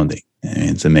astounding. I mean,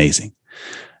 it's amazing.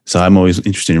 So I'm always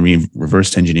interested in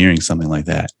reverse engineering something like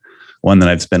that. One that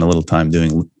I've spent a little time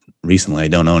doing recently, I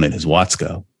don't own it, is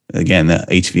Watsco. Again, the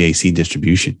HVAC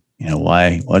distribution.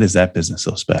 What is that business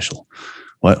so special?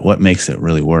 What makes it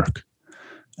really work?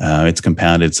 It's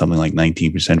compounded something like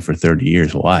 19% for 30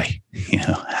 years. Why?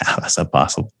 How is that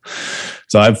possible?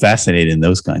 So I'm fascinated in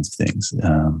those kinds of things.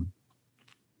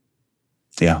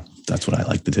 That's what I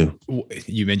like to do.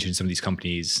 You mentioned some of these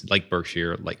companies like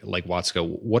Berkshire, like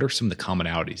Watsco. What are some of the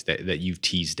commonalities that you've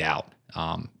teased out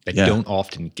that don't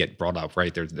often get brought up,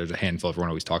 right? There's a handful everyone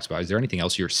always talks about. Is there anything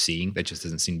else you're seeing that just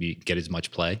doesn't seem to get as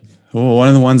much play? Well, one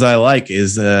of the ones I like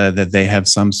is that they have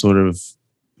some sort of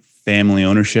family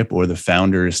ownership or the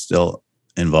founder is still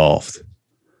involved.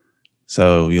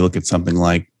 So you look at something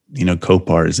like,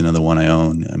 Copart is another one I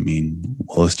own. I mean,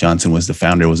 Willis Johnson was the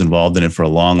founder, was involved in it for a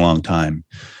long, long time.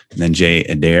 And then Jay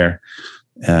Adair,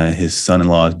 his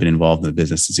son-in-law, has been involved in the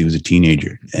business since he was a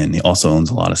teenager, and he also owns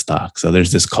a lot of stock. So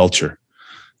there's this culture.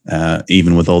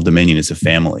 Even with Old Dominion, it's a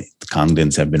family. The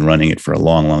Congdons have been running it for a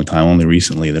long, long time. Only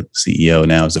recently, the CEO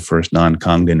now is the first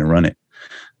non-Congdon to run it.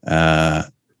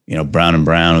 Brown &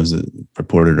 Brown was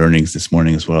reported earnings this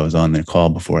morning is what I was on their call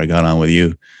before I got on with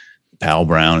you. Powell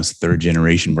Brown is third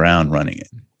generation Brown running it.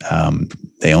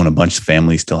 They own a bunch of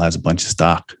families, still has a bunch of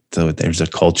stock. So there's a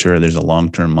culture, there's a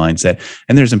long-term mindset,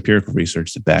 and there's empirical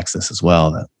research that backs this as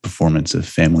well, the performance of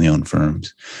family-owned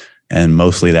firms. And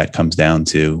mostly that comes down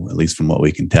to, at least from what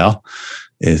we can tell,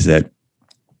 is that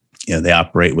they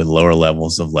operate with lower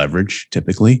levels of leverage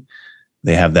typically.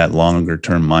 They have that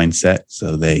longer-term mindset,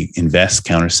 so they invest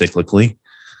counter-cyclically.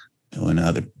 When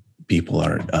other people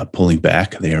are pulling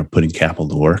back, they are putting capital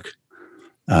to work.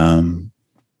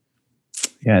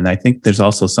 And I think there's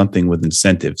also something with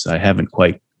incentives I haven't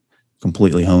quite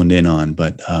completely honed in on,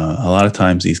 but a lot of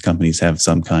times these companies have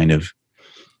some kind of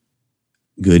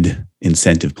good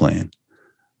incentive plan,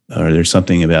 or there's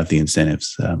something about the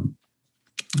incentives.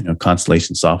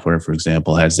 Constellation Software, for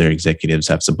example, has their executives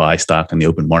have to buy stock on the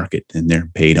open market, and they're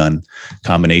paid on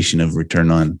combination of return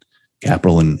on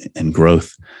capital and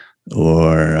growth.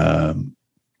 Or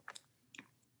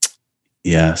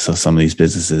so some of these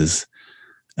businesses,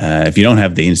 if you don't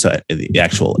have the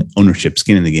actual ownership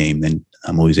skin in the game, then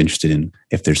I'm always interested in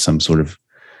if there's some sort of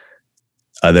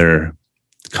other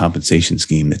compensation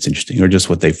scheme that's interesting, or just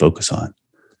what they focus on.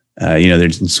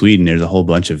 There's in Sweden, there's a whole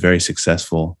bunch of very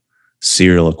successful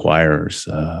serial acquirers,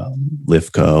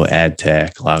 Lifco,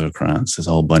 AdTech, Lagercrantz. There's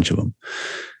a whole bunch of them,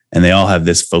 and they all have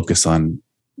this focus on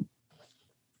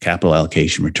capital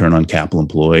allocation, return on capital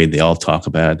employed. They all talk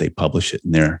about it. They publish it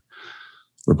in their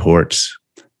reports.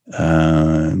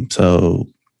 So,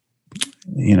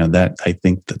 that I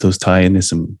think that those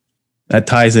that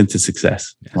ties into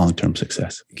success, long-term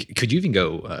success. Could you even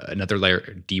go another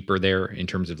layer deeper there in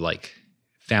terms of like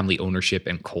family ownership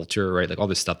and culture, right? Like all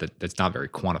this stuff that's not very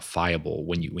quantifiable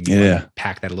when you like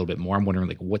pack that a little bit more. I'm wondering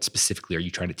like what specifically are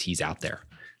you trying to tease out there?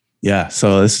 Yeah.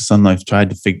 So this is something I've tried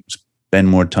to spend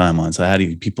more time on. So how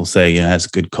do people say, it has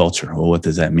good culture? Well, what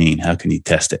does that mean? How can you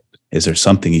test it? Is there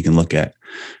something you can look at?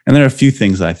 And there are a few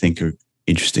things that I think are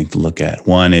interesting to look at.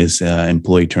 One is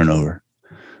employee turnover.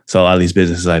 So a lot of these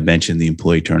businesses I mentioned, the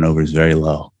employee turnover is very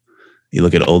low. You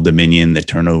look at Old Dominion, the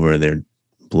turnover of their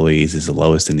employees is the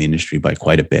lowest in the industry by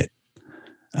quite a bit.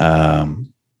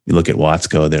 You look at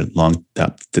Watsco,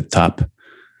 the top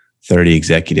 30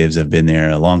 executives have been there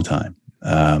a long time.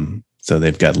 So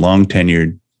they've got long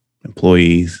tenured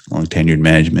employees, long tenured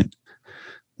management.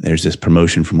 There's this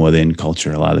promotion from within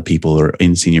culture. A lot of the people who are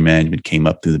in senior management came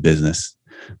up through the business.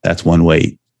 That's one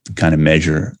way to kind of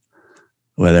measure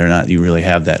whether or not you really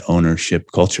have that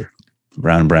ownership culture.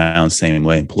 Brown & Brown, same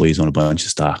way, employees own a bunch of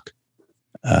stock.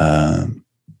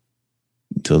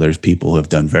 So there's people who have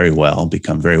done very well,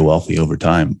 become very wealthy over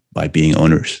time by being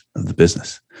owners of the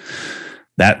business.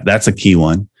 That's a key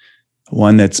one.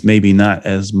 One that's maybe not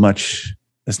as much,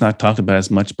 that's not talked about as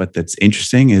much, but that's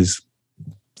interesting is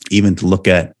even to look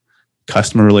at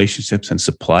customer relationships and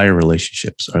supplier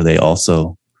relationships. Are they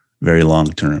also very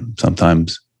long-term?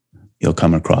 Sometimes you'll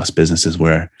come across businesses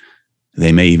where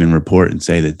they may even report and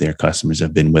say that their customers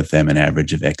have been with them an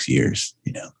average of X years.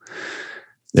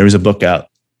 There was a book out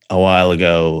a while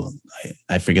ago.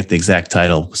 I forget the exact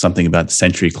title, something about the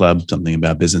Century Club, something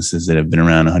about businesses that have been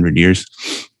around 100 years.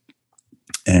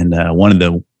 And one of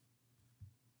the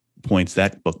points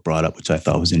that book brought up, which I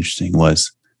thought was interesting,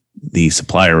 was the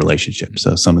supplier relationship.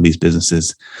 So some of these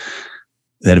businesses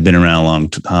that have been around a long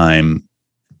time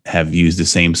have used the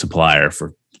same supplier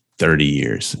for 30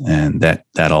 years. And that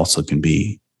also can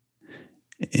be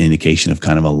an indication of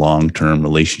kind of a long-term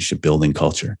relationship building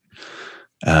culture.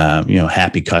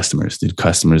 Happy customers. Do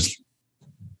customers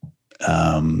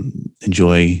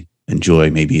enjoy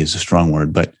maybe is a strong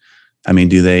word, but I mean,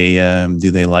 do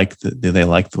they like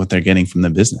what they're getting from the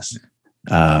business?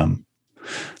 Some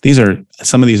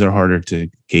of these are harder to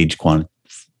gauge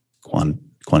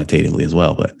quantitatively as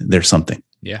well, but there's something.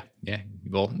 Yeah.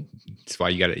 Well, that's why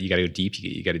you got to go deep.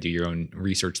 You got to do your own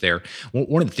research there.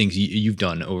 One of the things you've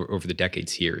done over the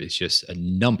decades here is just a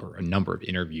number of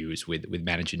interviews with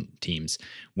management teams.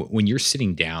 When you're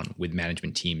sitting down with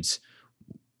management teams,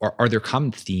 are there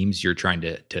common themes you're trying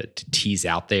to tease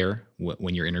out there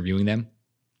when you're interviewing them?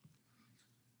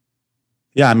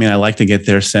 Yeah, I mean, I like to get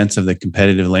their sense of the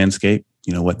competitive landscape.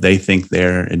 What they think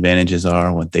their advantages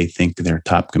are, what they think their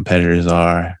top competitors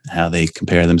are, how they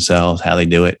compare themselves, how they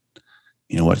do it.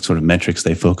 What sort of metrics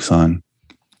they focus on.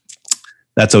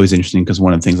 That's always interesting because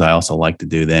one of the things I also like to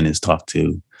do then is talk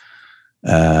to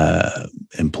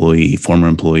former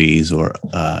employees or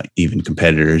even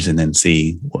competitors, and then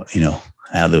see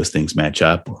how those things match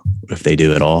up, or if they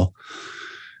do at all.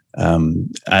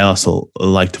 I also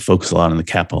like to focus a lot on the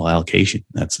capital allocation.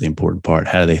 That's the important part.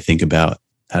 How do they think about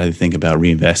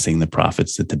reinvesting the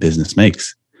profits that the business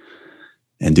makes?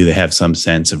 And do they have some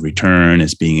sense of return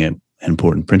as being an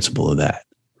important principle of that?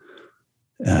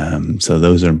 So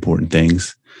those are important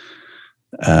things.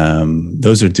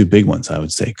 Those are two big ones, I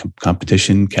would say: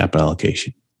 competition, capital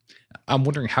allocation. I'm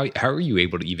wondering how are you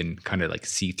able to even kind of like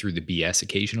see through the BS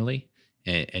occasionally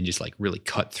and just like really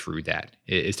cut through that?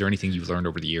 Is there anything you've learned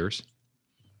over the years?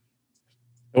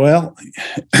 Well,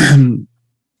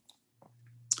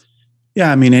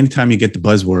 yeah, I mean, anytime you get the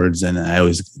buzzwords, and I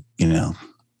always,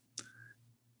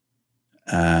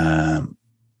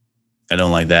 I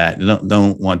don't like that.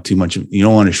 Don't want too much. You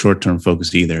don't want a short-term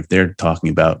focus either. If they're talking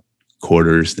about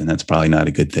quarters, then that's probably not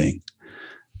a good thing.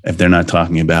 If they're not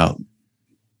talking about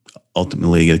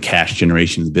ultimately the cash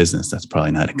generation of the business, that's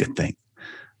probably not a good thing.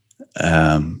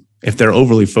 If they're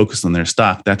overly focused on their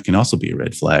stock, that can also be a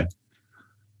red flag.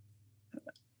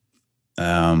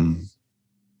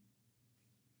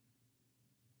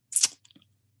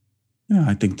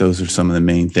 I think those are some of the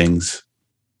main things.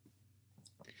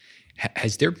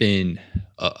 Has there been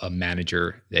a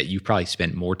manager that you've probably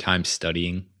spent more time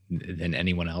studying than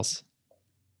anyone else?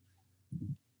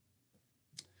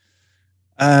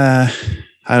 I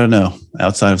don't know.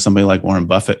 Outside of somebody like Warren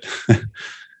Buffett,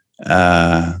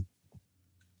 I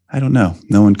don't know.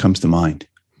 No one comes to mind.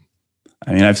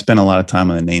 I mean, I've spent a lot of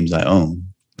time on the names I own.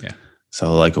 Yeah.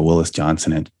 So like a Willis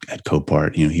Johnson at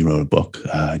Copart, he wrote a book,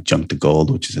 Junk to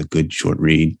Gold, which is a good short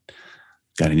read.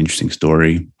 Got an interesting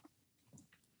story.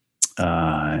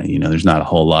 There's not a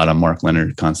whole lot on Mark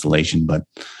Leonard Constellation, but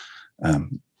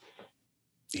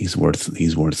he's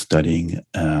worth studying.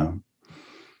 The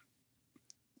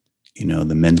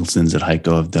Mendelssohns at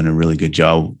Heiko have done a really good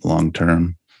job long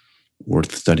term.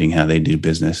 Worth studying how they do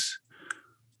business.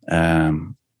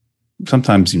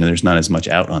 Sometimes there's not as much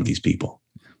out on these people,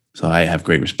 so I have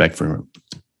great respect for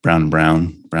Brown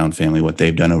family, what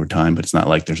they've done over time. But it's not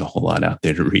like there's a whole lot out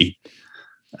there to read.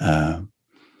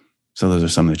 So those are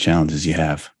some of the challenges you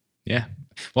have. Yeah.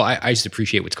 Well, I just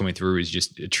appreciate what's coming through is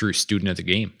just a true student of the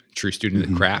game, true student of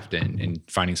the craft, and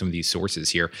finding some of these sources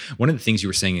here. One of the things you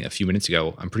were saying a few minutes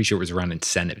ago, I'm pretty sure it was around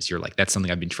incentives. You're like, that's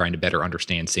something I've been trying to better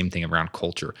understand. Same thing around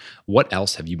culture. What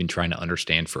else have you been trying to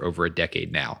understand for over a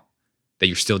decade now that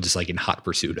you're still just like in hot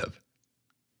pursuit of?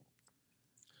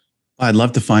 I'd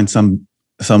love to find some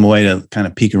way to kind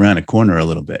of peek around a corner a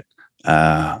little bit.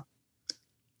 And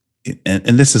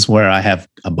this is where I have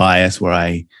a bias where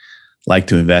I like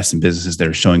to invest in businesses that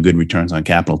are showing good returns on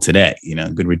capital today.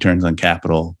 Good returns on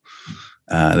capital.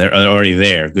 They're already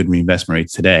there, good reinvestment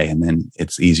rates today. And then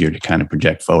it's easier to kind of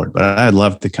project forward. But I'd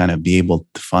love to kind of be able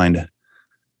to find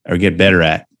or get better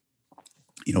at,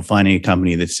 finding a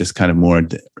company that's just kind of more a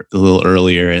little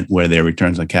earlier and where their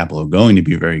returns on capital are going to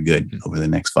be very good over the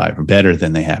next 5 or better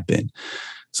than they have been.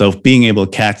 So being able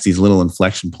to catch these little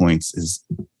inflection points is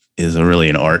really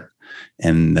an art.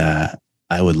 And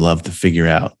I would love to figure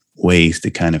out ways to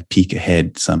kind of peek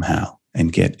ahead somehow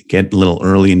and get little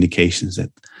early indications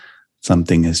that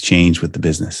something has changed with the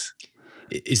business.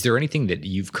 Is there anything that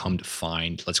you've come to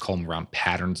find, let's call them around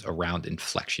patterns around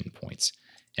inflection points?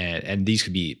 And these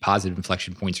could be positive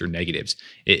inflection points or negatives.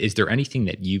 Is there anything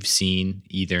that you've seen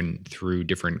either through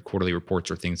different quarterly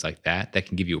reports or things like that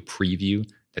can give you a preview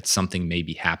that something may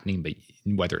be happening, but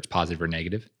whether it's positive or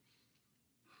negative?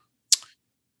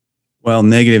 Well,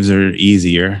 negatives are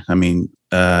easier. I mean,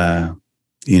 any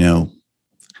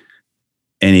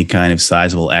kind of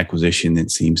sizable acquisition that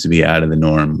seems to be out of the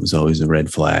norm is always a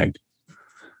red flag.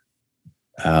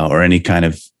 Or any kind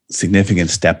of significant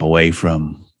step away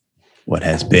from what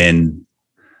has been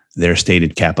their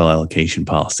stated capital allocation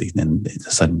policy, then it's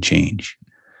a sudden change.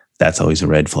 That's always a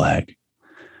red flag.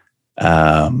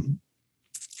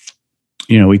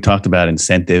 We talked about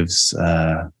incentives.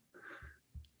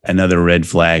 Another red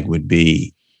flag would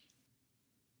be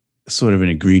sort of an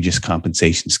egregious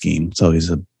compensation scheme. It's always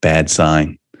a bad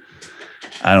sign.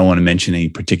 I don't want to mention any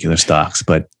particular stocks,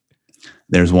 but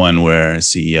there's one where a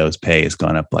CEO's pay has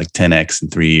gone up like 10x in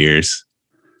 3 years,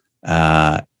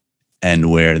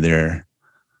 and where they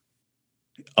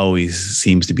always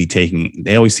seem to be taking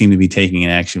an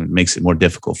action that makes it more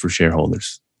difficult for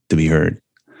shareholders to be heard.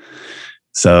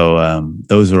 So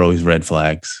those are always red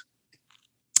flags.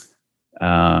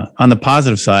 On the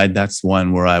positive side, that's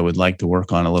one where I would like to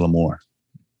work on a little more.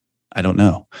 I don't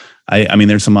know. I mean,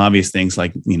 there's some obvious things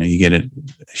like, you get a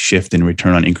shift in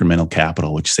return on incremental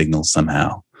capital, which signals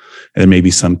somehow there may be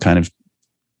some kind of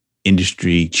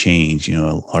industry change, a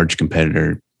large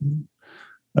competitor.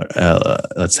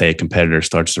 Let's say a competitor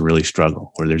starts to really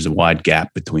struggle, or there's a wide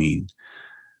gap between.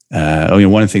 One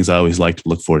of the things I always like to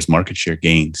look for is market share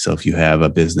gain. So if you have a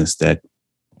business that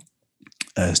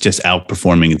is just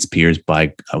outperforming its peers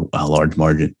by a large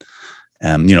margin,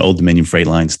 Old Dominion Freight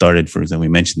Line started, we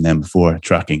mentioned them before,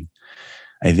 trucking.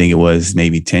 I think it was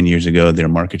maybe 10 years ago, their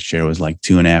market share was like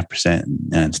 2.5%,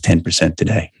 and it's 10%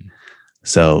 today.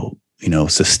 So,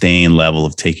 sustained level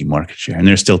of taking market share, and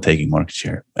they're still taking market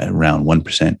share at around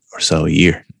 1% or so a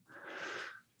year.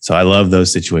 So I love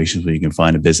those situations where you can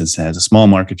find a business that has a small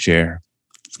market share,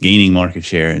 it's gaining market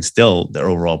share, and still their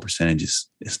overall percentage is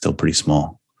still pretty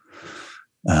small.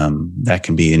 That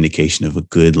can be an indication of a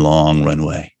good long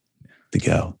runway to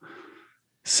go.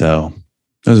 So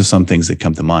those are some things that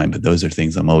come to mind, but those are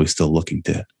things I'm always still looking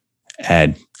to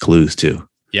add clues to.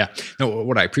 Yeah. No,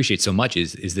 what I appreciate so much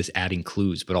is this adding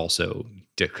clues, but also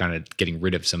to kind of getting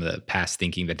rid of some of the past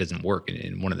thinking that doesn't work.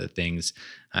 And one of the things,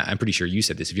 I'm pretty sure you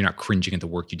said this, if you're not cringing at the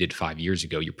work you did 5 years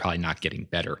ago, you're probably not getting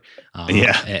better.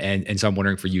 And so I'm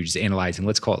wondering for you, just analyzing,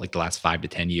 let's call it like the last 5 to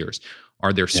 10 years,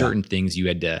 are there certain things you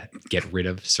had to get rid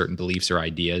of, certain beliefs or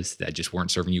ideas that just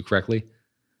weren't serving you correctly?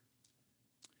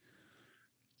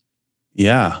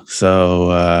 Yeah.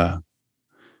 So,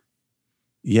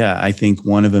 I think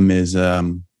one of them is, I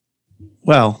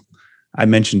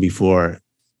mentioned before,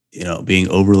 being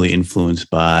overly influenced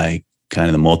by kind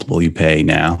of the multiple you pay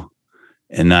now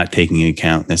and not taking into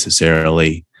account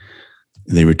necessarily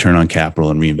the return on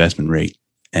capital and reinvestment rate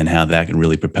and how that can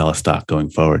really propel a stock going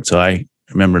forward. So I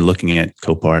remember looking at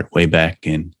Copart way back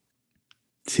in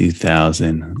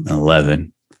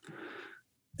 2011.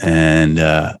 And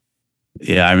I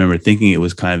remember thinking it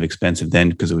was kind of expensive then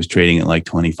because it was trading at like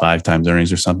 25 times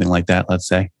earnings or something like that, let's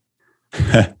say.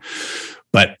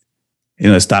 But,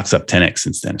 the stock's up 10x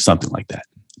since then, or something like that.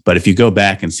 But if you go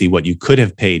back and see what you could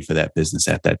have paid for that business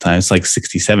at that time, it's like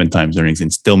 67 times earnings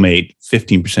and still made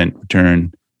 15%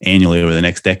 return annually over the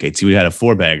next decade. So we had a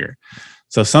 4-bagger.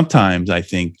 So sometimes I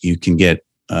think you can get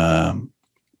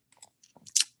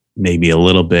maybe a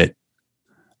little bit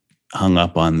hung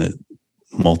up on the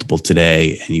multiple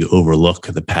today, and you overlook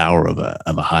the power of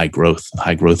a high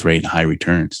growth rate and high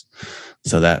returns.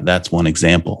 So that's one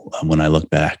example when I look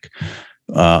back.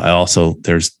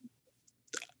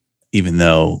 Even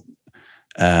though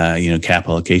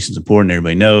capital allocation is important,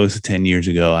 everybody knows 10 years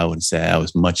ago, I would say I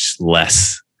was much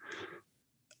less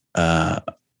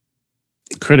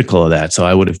critical of that. So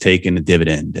I would have taken a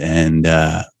dividend and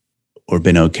or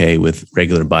been okay with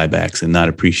regular buybacks and not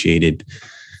appreciated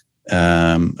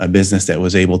a business that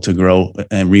was able to grow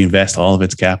and reinvest all of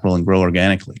its capital and grow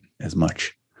organically as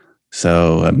much.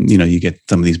 So, you get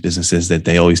some of these businesses that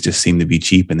they always just seem to be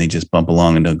cheap and they just bump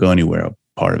along and don't go anywhere.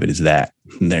 Part of it is that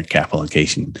their capital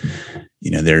allocation,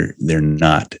 they're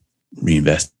not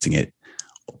reinvesting it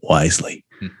wisely.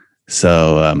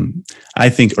 So I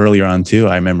think earlier on too,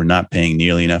 I remember not paying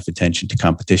nearly enough attention to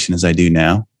competition as I do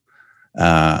now.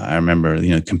 I remember,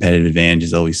 competitive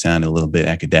advantages always sounded a little bit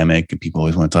academic and people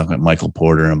always want to talk about Michael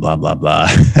Porter and blah, blah, blah.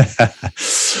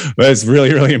 But it's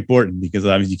really, really important because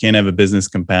obviously you can't have a business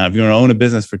compound. If you want to own a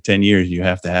business for 10 years, you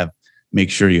have to make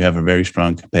sure you have a very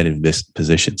strong competitive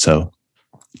position. So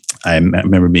I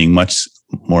remember being much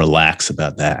more lax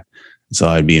about that. So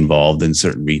I'd be involved in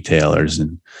certain retailers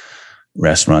and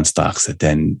restaurant stocks that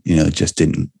then, just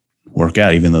didn't work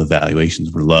out, even though the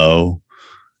valuations were low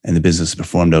and the business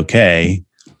performed okay.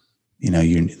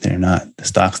 The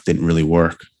stocks didn't really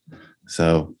work.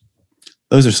 So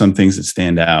those are some things that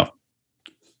stand out.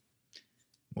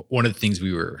 One of the things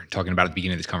we were talking about at the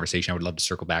beginning of this conversation, I would love to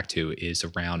circle back to, is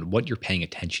around what you're paying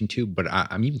attention to. But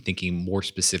I'm even thinking more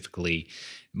specifically,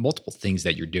 multiple things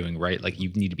that you're doing, right? Like you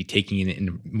need to be taking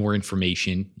in more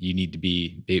information. You need to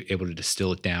be able to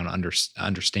distill it down,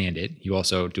 understand it. You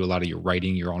also do a lot of your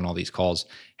writing. You're on all these calls.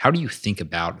 How do you think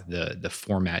about the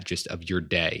format just of your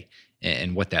day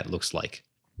and what that looks like?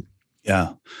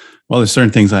 Yeah. Well, there's certain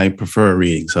things I prefer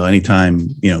reading. So anytime,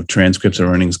 transcripts or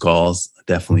earnings calls, I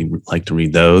definitely like to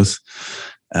read those.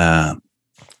 Anytime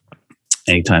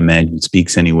management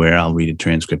speaks anywhere, I'll read a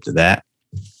transcript of that.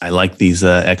 I like these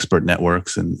expert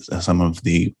networks and some of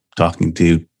the talking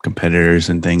to competitors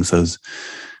and things.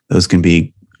 Those can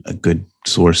be a good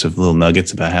source of little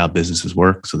nuggets about how businesses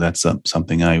work. So that's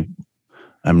something I'm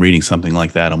reading something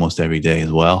like that almost every day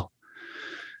as well.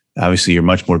 Obviously, you're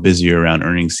much more busier around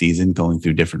earnings season, going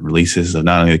through different releases of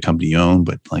not only the company you own,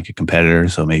 but like a competitor.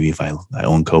 So maybe if I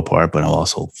own Copart, but I'll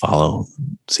also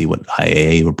see what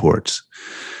IAA reports.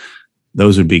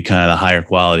 Those would be kind of the higher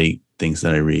quality things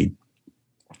that I read.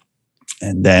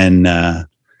 And then, I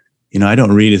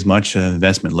don't read as much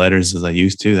investment letters as I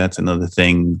used to. That's another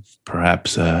thing.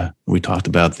 Perhaps we talked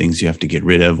about things you have to get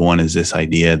rid of. One is this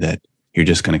idea that you're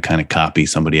just going to kind of copy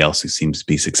somebody else who seems to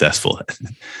be successful.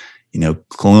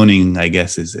 Cloning, I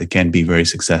guess, can be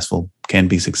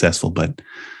successful, but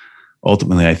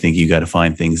ultimately I think you got to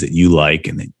find things that you like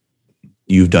and that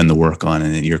you've done the work on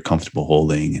and that you're comfortable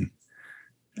holding,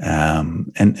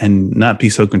 and not be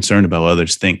so concerned about what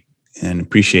others think, and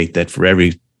appreciate that for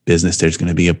every business there's going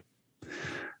to be a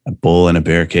bull and a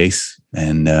bear case,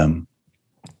 and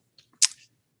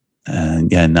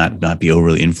not be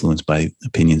overly influenced by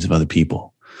opinions of other people.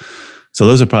 So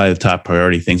those are probably the top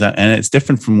priority things. And it's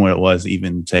different from what it was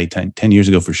even, say, 10 years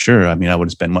ago for sure. I mean, I would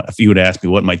have spent, if you would ask me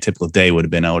what my typical day would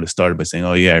have been, I would have started by saying,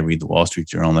 oh yeah, I read the Wall Street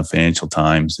Journal and the Financial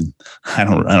Times. And I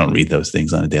don't read those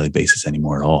things on a daily basis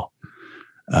anymore at all.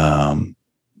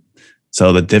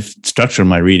 So the structure of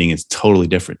my reading is totally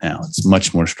different now. It's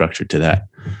much more structured to that.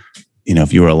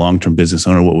 If you were a long-term business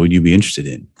owner, what would you be interested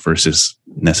in versus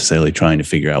necessarily trying to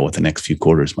figure out what the next few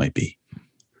quarters might be?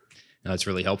 No, that's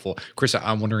really helpful. Chris,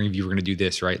 I'm wondering if you were going to do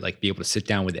this, right? Like be able to sit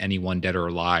down with anyone dead or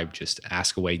alive, just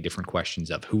ask away different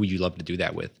questions of who would you love to do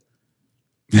that with?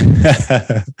 In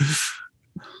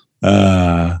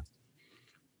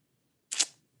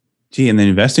the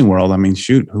investing world, I mean,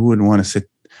 shoot, who wouldn't want to sit,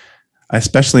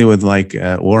 especially with like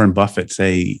Warren Buffett,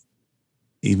 say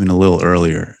even a little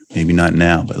earlier, maybe not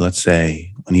now, but let's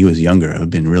say when he was younger, it would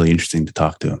have been really interesting to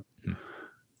talk to him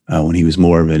when he was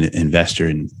more of an investor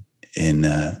in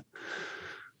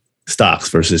stocks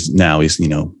versus now he's,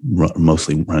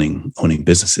 mostly owning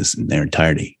businesses in their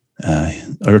entirety.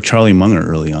 Or Charlie Munger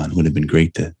early on would have been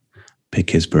great to pick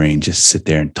his brain, just sit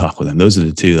there and talk with him. Those are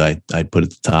the two I'd put at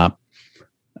the top.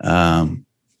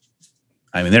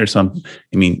 There's some,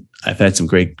 I've had some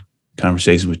great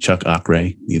conversations with Chuck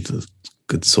Ochray. He's a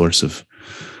good source of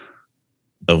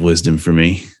wisdom for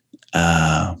me.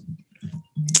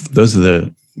 Those are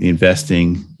the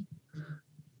investing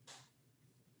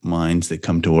minds that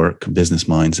come to work, business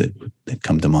minds that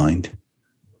come to mind.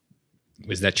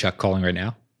 Was that Chuck calling right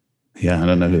now? Yeah, I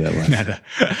don't know who that was.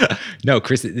 No,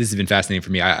 Chris, this has been fascinating for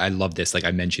me. I love this. Like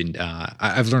I mentioned,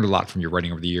 I've learned a lot from your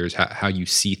writing over the years, how you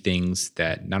see things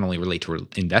that not only relate to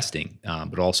investing,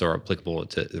 but also are applicable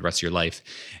to the rest of your life.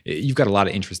 You've got a lot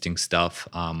of interesting stuff,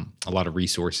 a lot of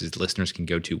resources listeners can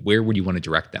go to. Where would you want to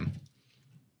direct them?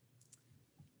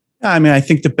 I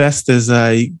think the best is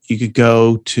you could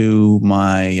go to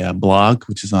my blog,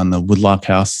 which is on the Woodlock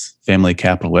House Family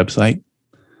Capital website.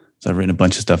 So I've written a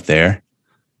bunch of stuff there.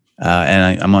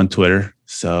 And I'm on Twitter.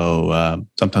 So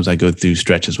sometimes I go through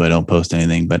stretches where I don't post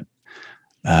anything, but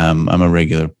I'm a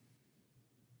regular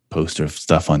poster of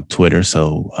stuff on Twitter.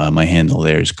 So my handle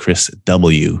there is Chris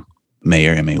W.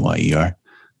 Mayer, Mayer.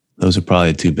 Those are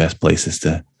probably the two best places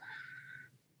to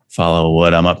follow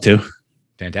what I'm up to.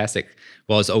 Fantastic.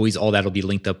 Well, as always, all that will be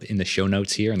linked up in the show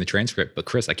notes here in the transcript. But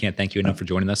Chris, I can't thank you enough for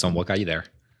joining us on What Got You There.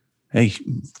 Hey,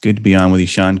 good to be on with you,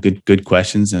 Sean. Good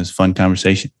questions. And it was a fun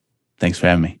conversation. Thanks for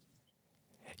having me.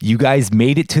 You guys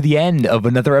made it to the end of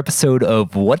another episode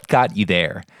of What Got You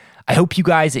There. I hope you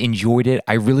guys enjoyed it.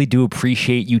 I really do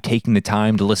appreciate you taking the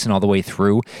time to listen all the way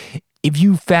through. If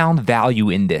you found value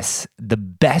in this, the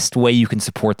best way you can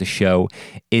support the show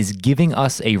is giving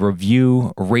us a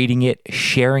review, rating it,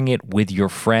 sharing it with your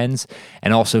friends,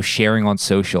 and also sharing on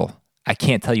social. I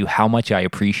can't tell you how much I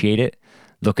appreciate it.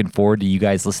 Looking forward to you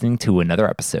guys listening to another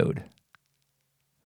episode.